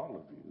 drink this,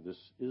 all of you. This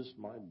is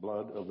my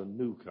blood of a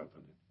new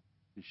covenant.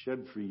 It's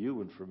shed for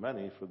you and for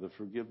many for the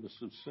forgiveness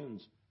of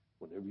sins.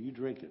 Whenever you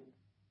drink it,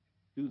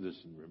 do this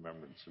in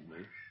remembrance of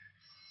me.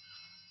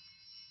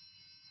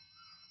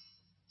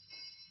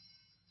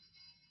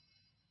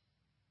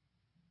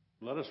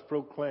 Let us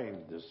proclaim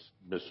this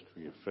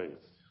mystery of faith.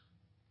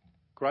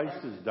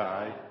 Christ has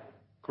died,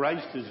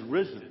 Christ is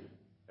risen,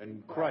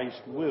 and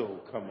Christ will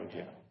come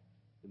again.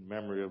 In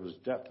memory of his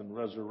death and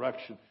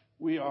resurrection,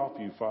 we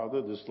offer you,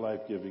 Father, this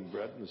life-giving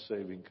bread and the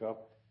saving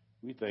cup.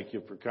 We thank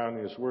you for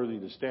counting us worthy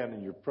to stand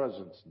in your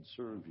presence and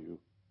serve you.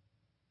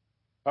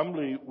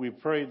 Humbly, we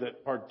pray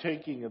that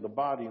partaking of the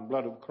body and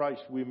blood of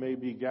Christ, we may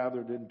be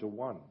gathered into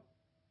one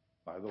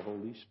by the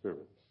Holy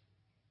Spirit.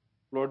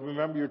 Lord,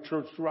 remember your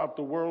church throughout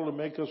the world and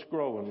make us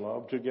grow in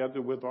love together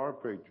with our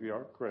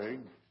patriarch, Craig,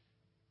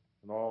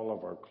 and all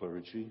of our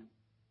clergy.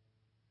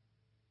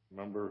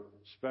 Remember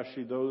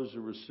especially those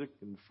who are sick,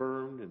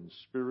 infirmed in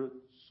spirit,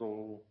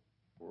 soul,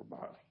 or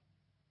body.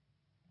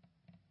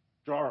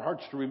 Draw our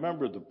hearts to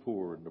remember the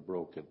poor and the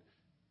broken.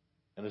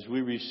 And as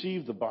we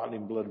receive the body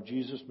and blood of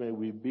Jesus, may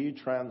we be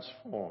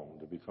transformed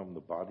to become the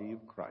body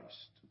of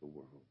Christ to the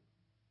world.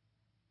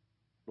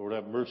 Lord,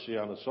 have mercy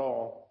on us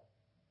all.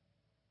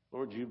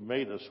 Lord, you've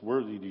made us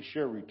worthy to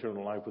share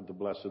eternal life with the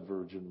Blessed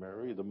Virgin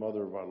Mary, the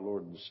mother of our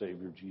Lord and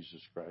Savior,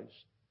 Jesus Christ,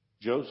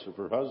 Joseph,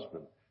 her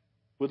husband,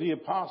 with the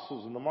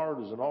apostles and the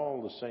martyrs and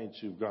all the saints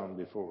who've gone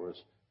before us.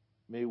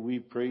 May we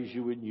praise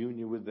you in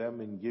union with them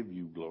and give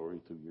you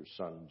glory through your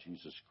Son,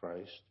 Jesus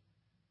Christ.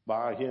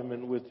 By him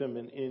and with him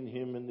and in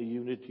him in the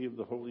unity of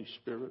the Holy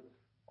Spirit,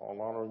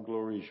 all honor and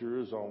glory is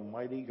yours,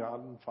 Almighty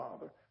God and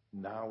Father,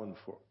 now and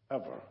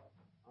forever.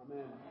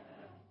 Amen.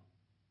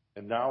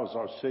 And now, as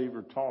our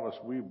Savior taught us,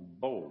 we're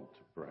bold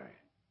to pray.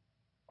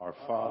 Our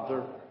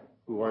Father,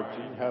 who art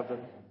in heaven,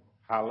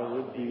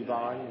 hallowed be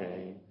thy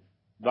name.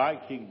 Thy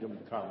kingdom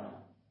come,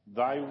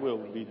 thy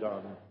will be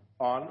done,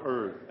 on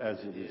earth as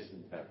it is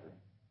in heaven.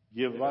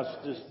 Give us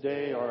this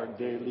day our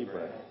daily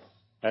bread,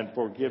 and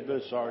forgive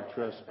us our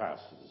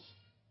trespasses,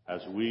 as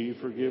we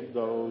forgive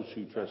those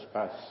who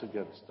trespass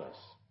against us.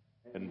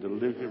 And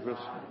deliver us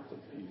from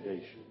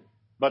temptation,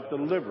 but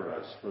deliver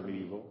us from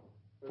evil.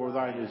 For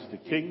thine is the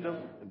kingdom,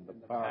 and the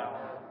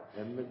power,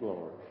 and the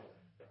glory.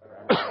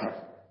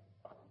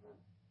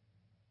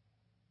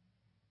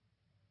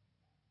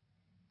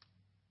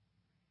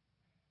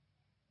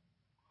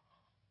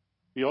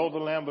 Behold the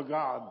Lamb of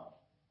God.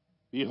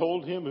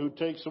 Behold him who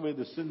takes away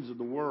the sins of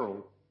the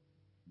world.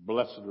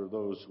 Blessed are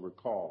those who are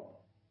called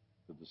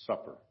to the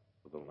supper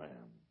of the Lamb.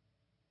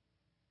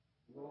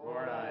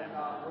 Lord, I am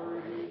not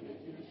worthy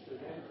that you should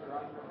enter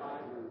under my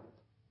roof,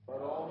 but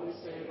only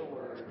say the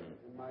word,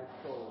 and my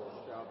soul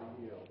shall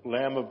be healed.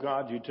 Lamb of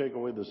God, you take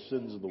away the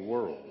sins of the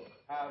world.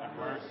 Have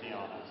mercy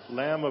on us.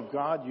 Lamb of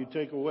God, you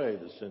take away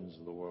the sins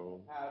of the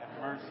world. Have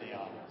mercy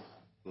on us.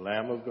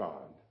 Lamb of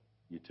God,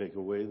 you take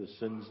away the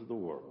sins of the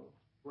world.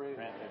 Grant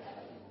us.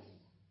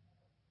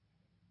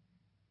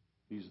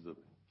 These are the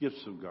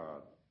gifts of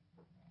God,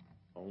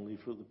 only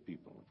for the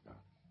people of God.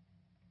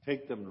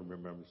 Take them in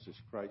remembrance as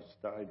Christ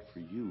died for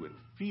you, and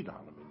feed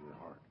on them in your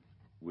heart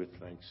with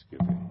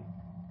thanksgiving.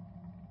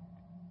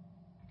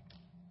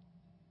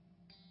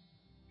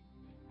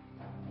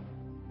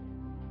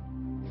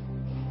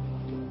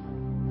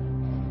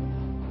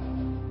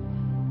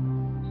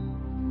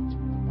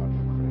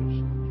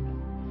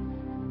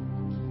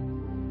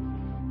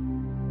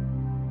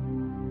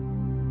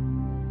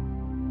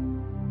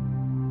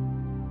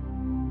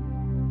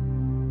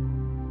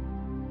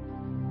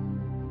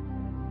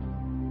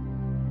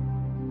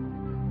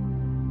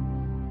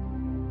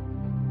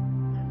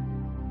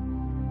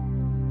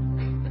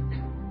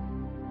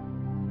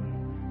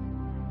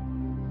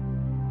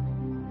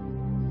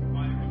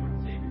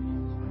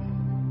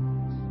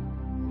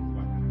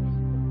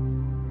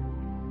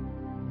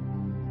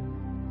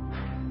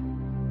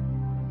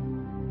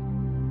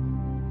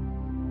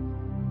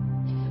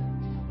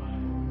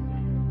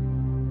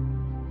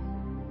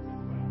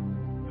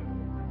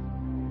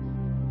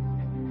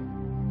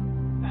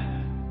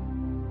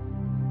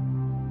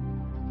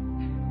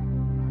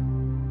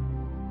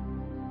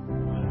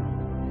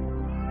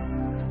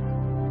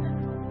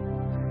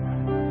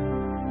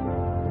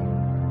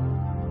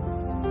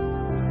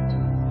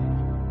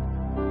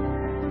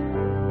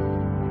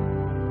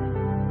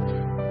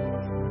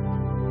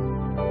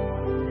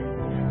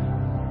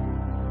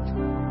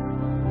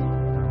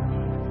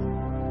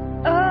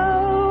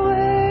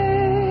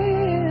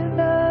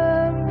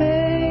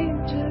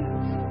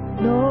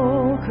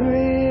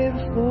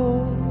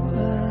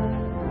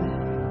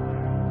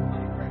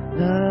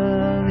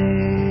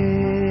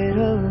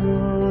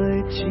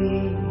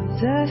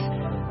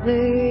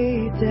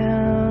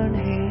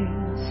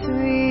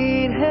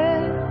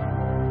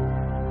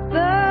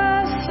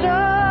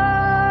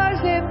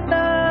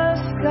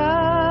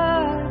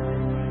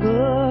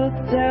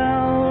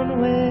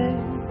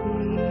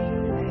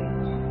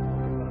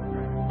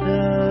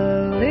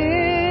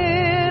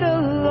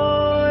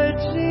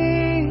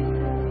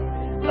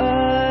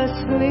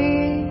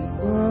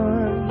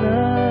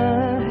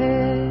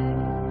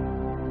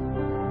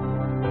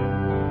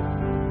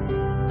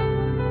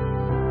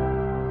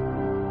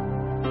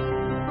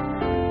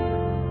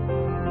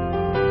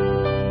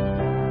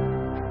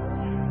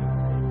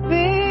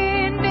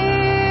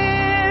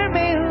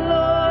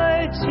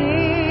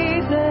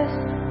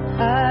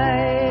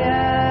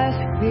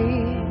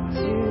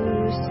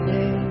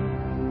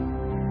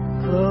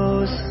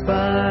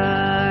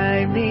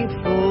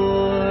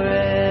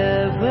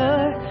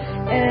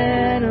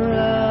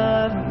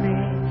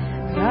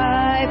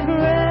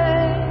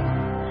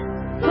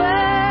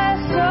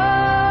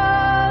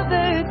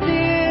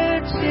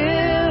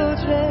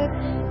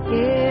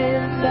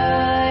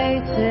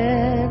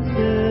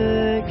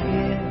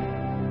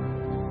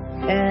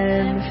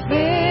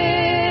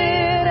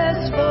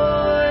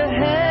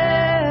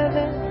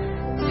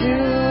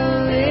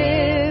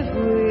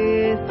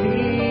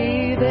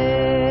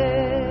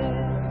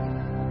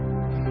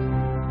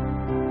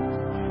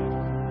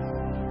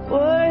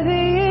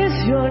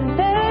 is your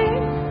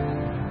name,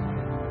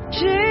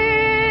 Jesus.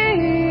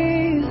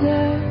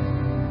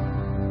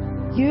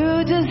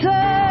 You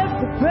deserve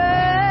the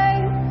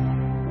praise.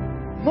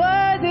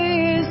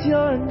 Worthy is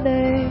your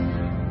name.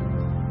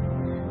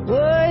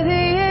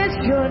 Worthy is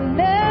your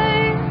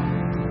name,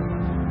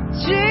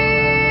 Jesus.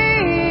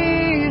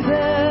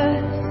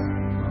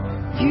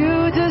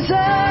 You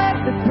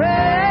deserve the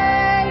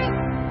praise.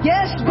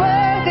 Yes,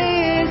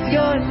 worthy is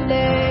your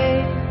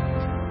name.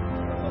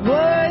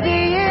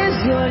 Worthy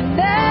is your name,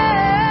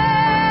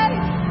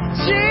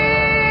 Jesus.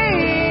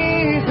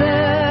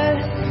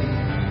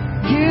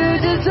 You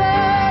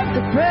deserve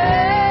the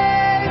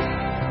praise.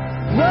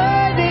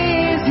 Worthy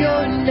is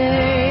your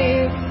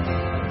name.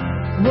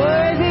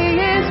 Worthy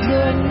is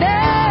your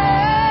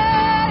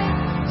name,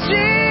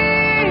 Jesus.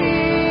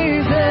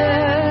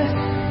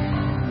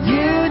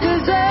 You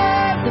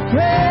deserve the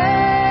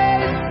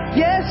praise.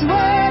 Yes,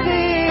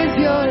 worthy is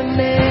your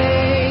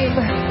name.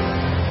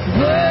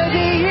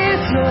 Worthy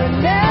is your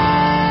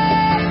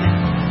name,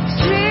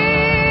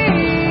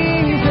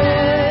 Jesus.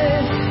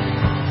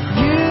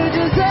 You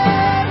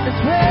deserve the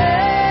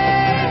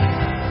praise.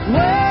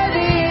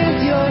 Worthy is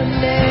your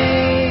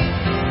name.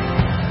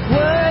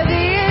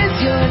 Worthy is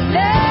your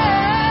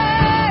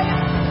name,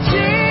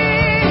 Jesus.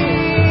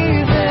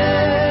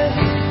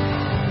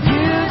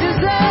 You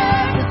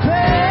deserve the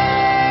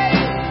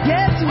praise.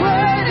 Yes,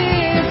 worthy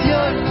is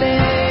your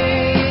name.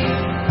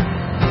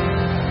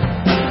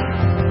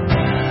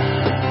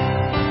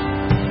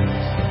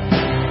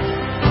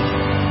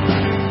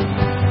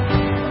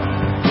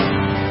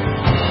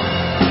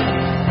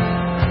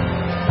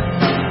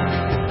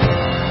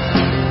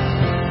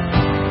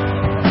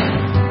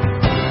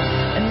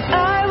 And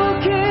I will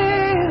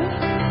give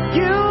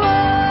you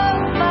all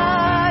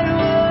my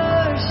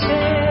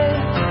worship.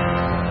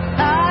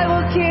 I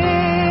will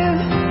give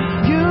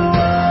you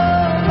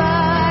all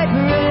my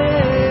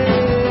praise.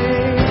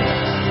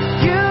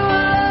 You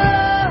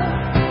alone,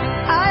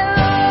 I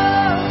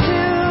love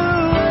to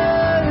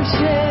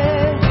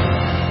worship.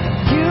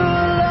 You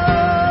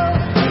alone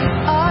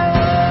are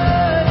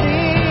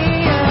worthy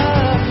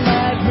of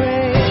my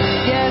praise.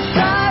 Yes,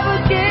 I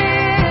will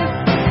give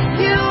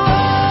you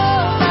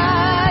all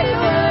my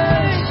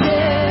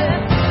worship.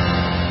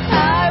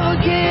 I will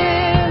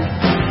give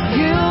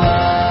you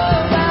all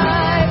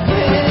my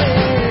praise.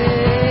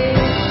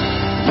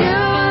 You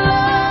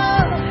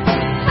alone,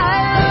 I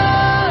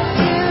love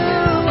to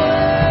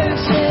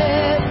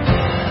worship.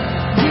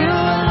 You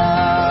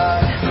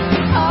alone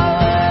are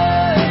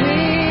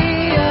worthy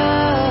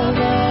of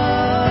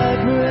our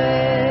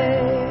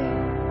praise.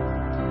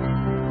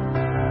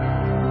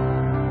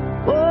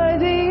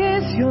 Worthy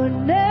is your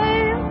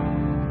name,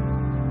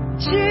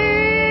 Jesus.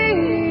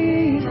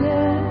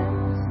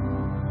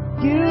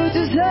 You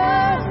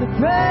deserve the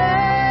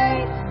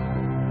praise.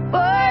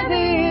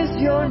 Worthy is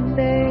your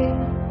name.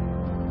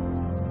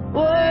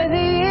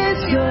 Worthy is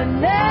your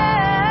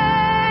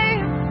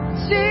name,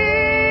 Jesus.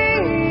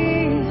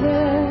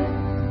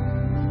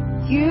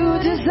 You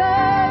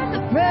deserve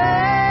the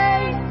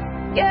praise.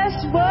 Yes,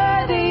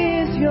 worthy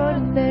is your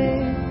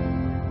name.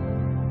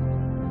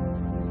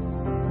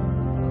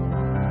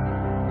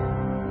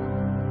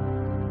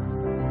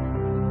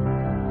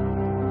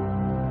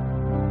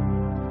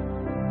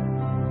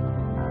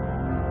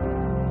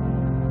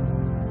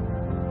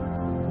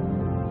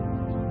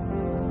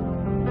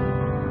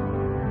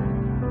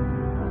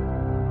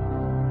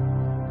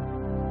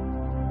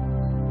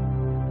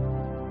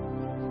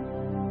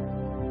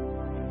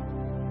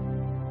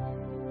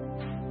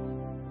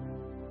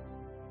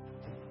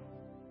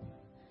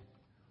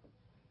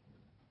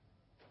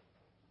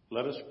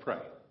 Let us pray.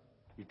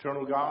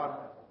 Eternal God,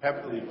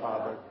 Heavenly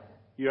Father,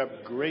 you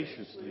have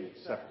graciously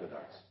accepted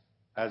us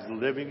as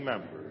living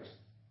members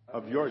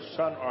of your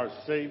Son, our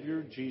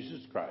Savior,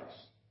 Jesus Christ.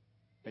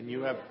 And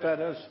you have fed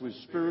us with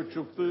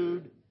spiritual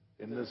food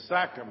in the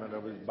sacrament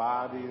of his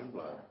body and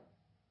blood.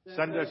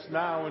 Send us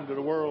now into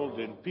the world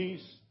in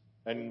peace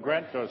and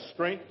grant us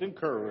strength and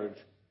courage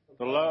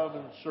to love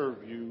and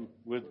serve you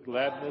with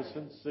gladness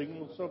and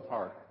singleness of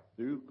heart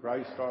through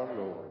Christ our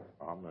Lord.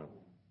 Amen.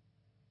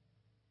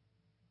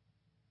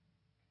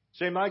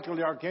 Saint Michael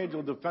the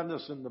Archangel, defend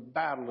us in the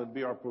battle and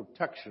be our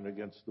protection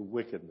against the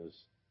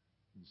wickedness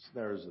and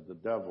snares of the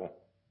devil.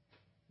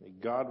 May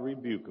God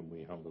rebuke him,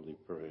 we humbly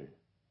pray.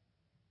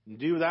 And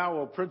do thou,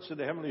 O Prince of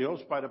the heavenly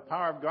host, by the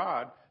power of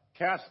God,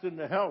 cast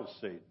into hell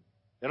Satan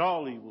and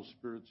all evil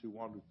spirits who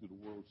wander through the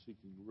world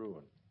seeking the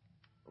ruin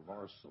of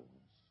our souls.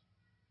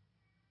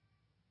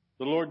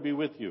 The Lord be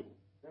with you.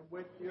 And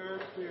with your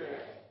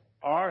spirit.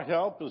 Our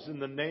help is in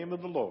the name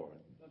of the Lord.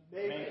 The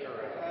maker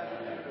of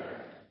heaven and earth.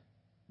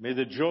 May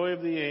the joy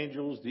of the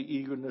angels, the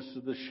eagerness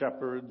of the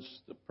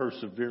shepherds, the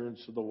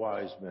perseverance of the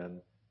wise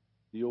men,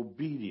 the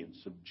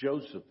obedience of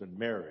Joseph and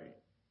Mary,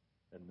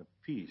 and the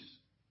peace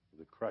of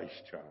the Christ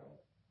child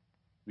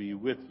be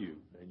with you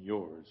and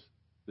yours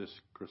this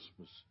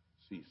Christmas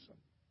season.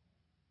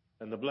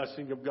 And the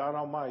blessing of God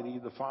Almighty,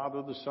 the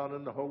Father, the Son,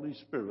 and the Holy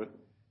Spirit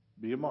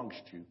be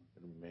amongst you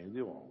and remain with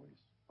you always.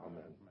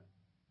 Amen.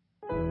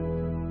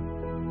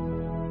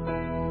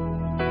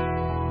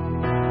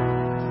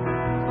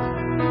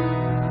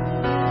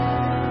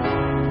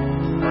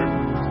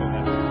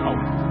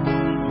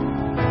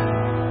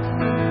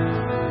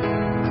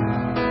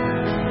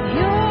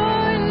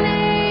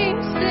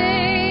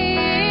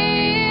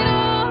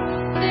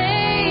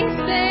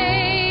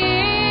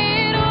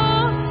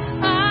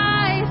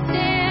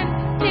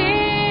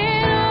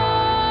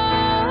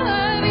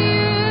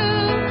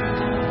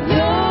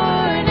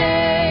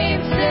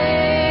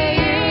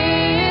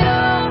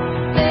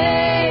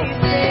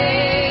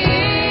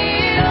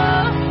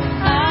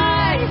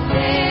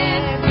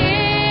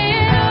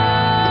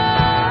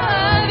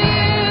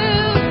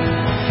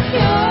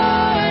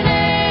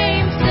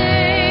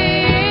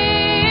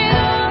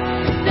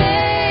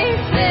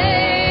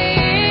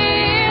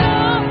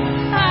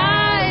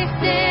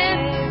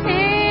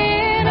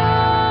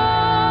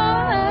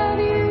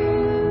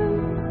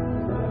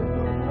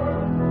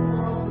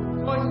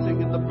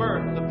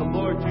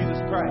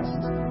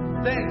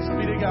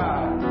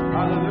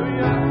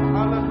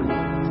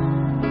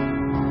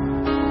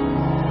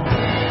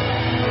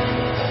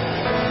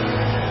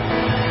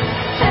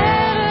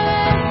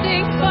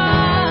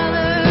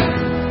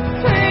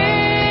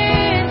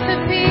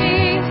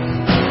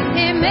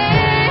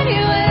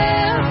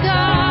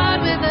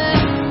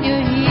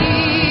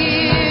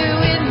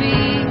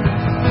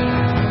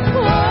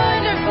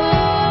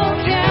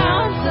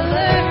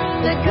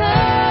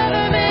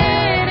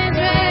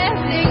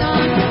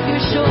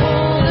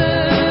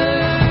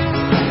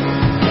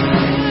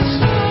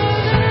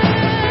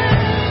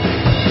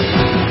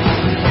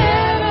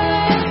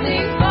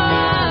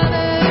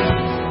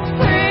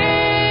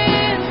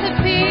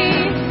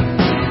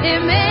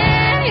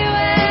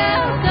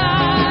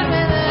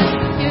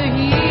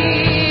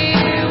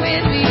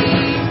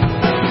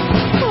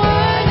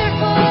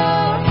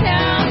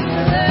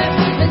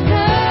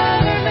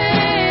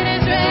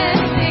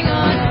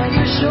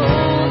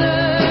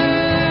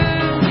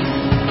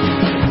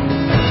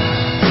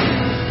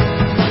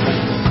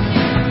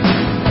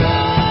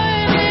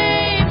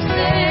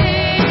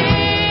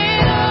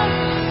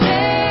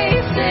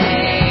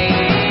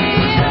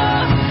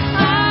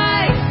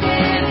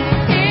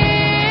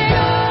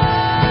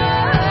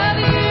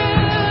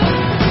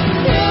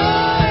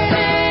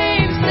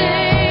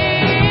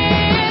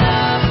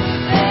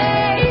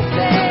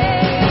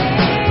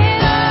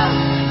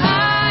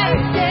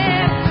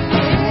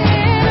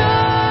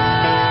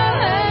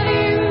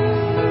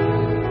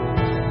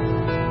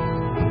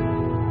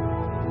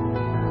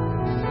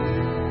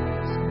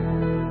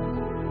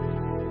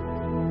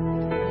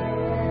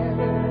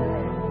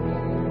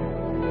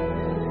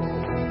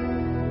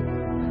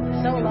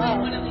 so low.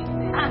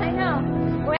 I know.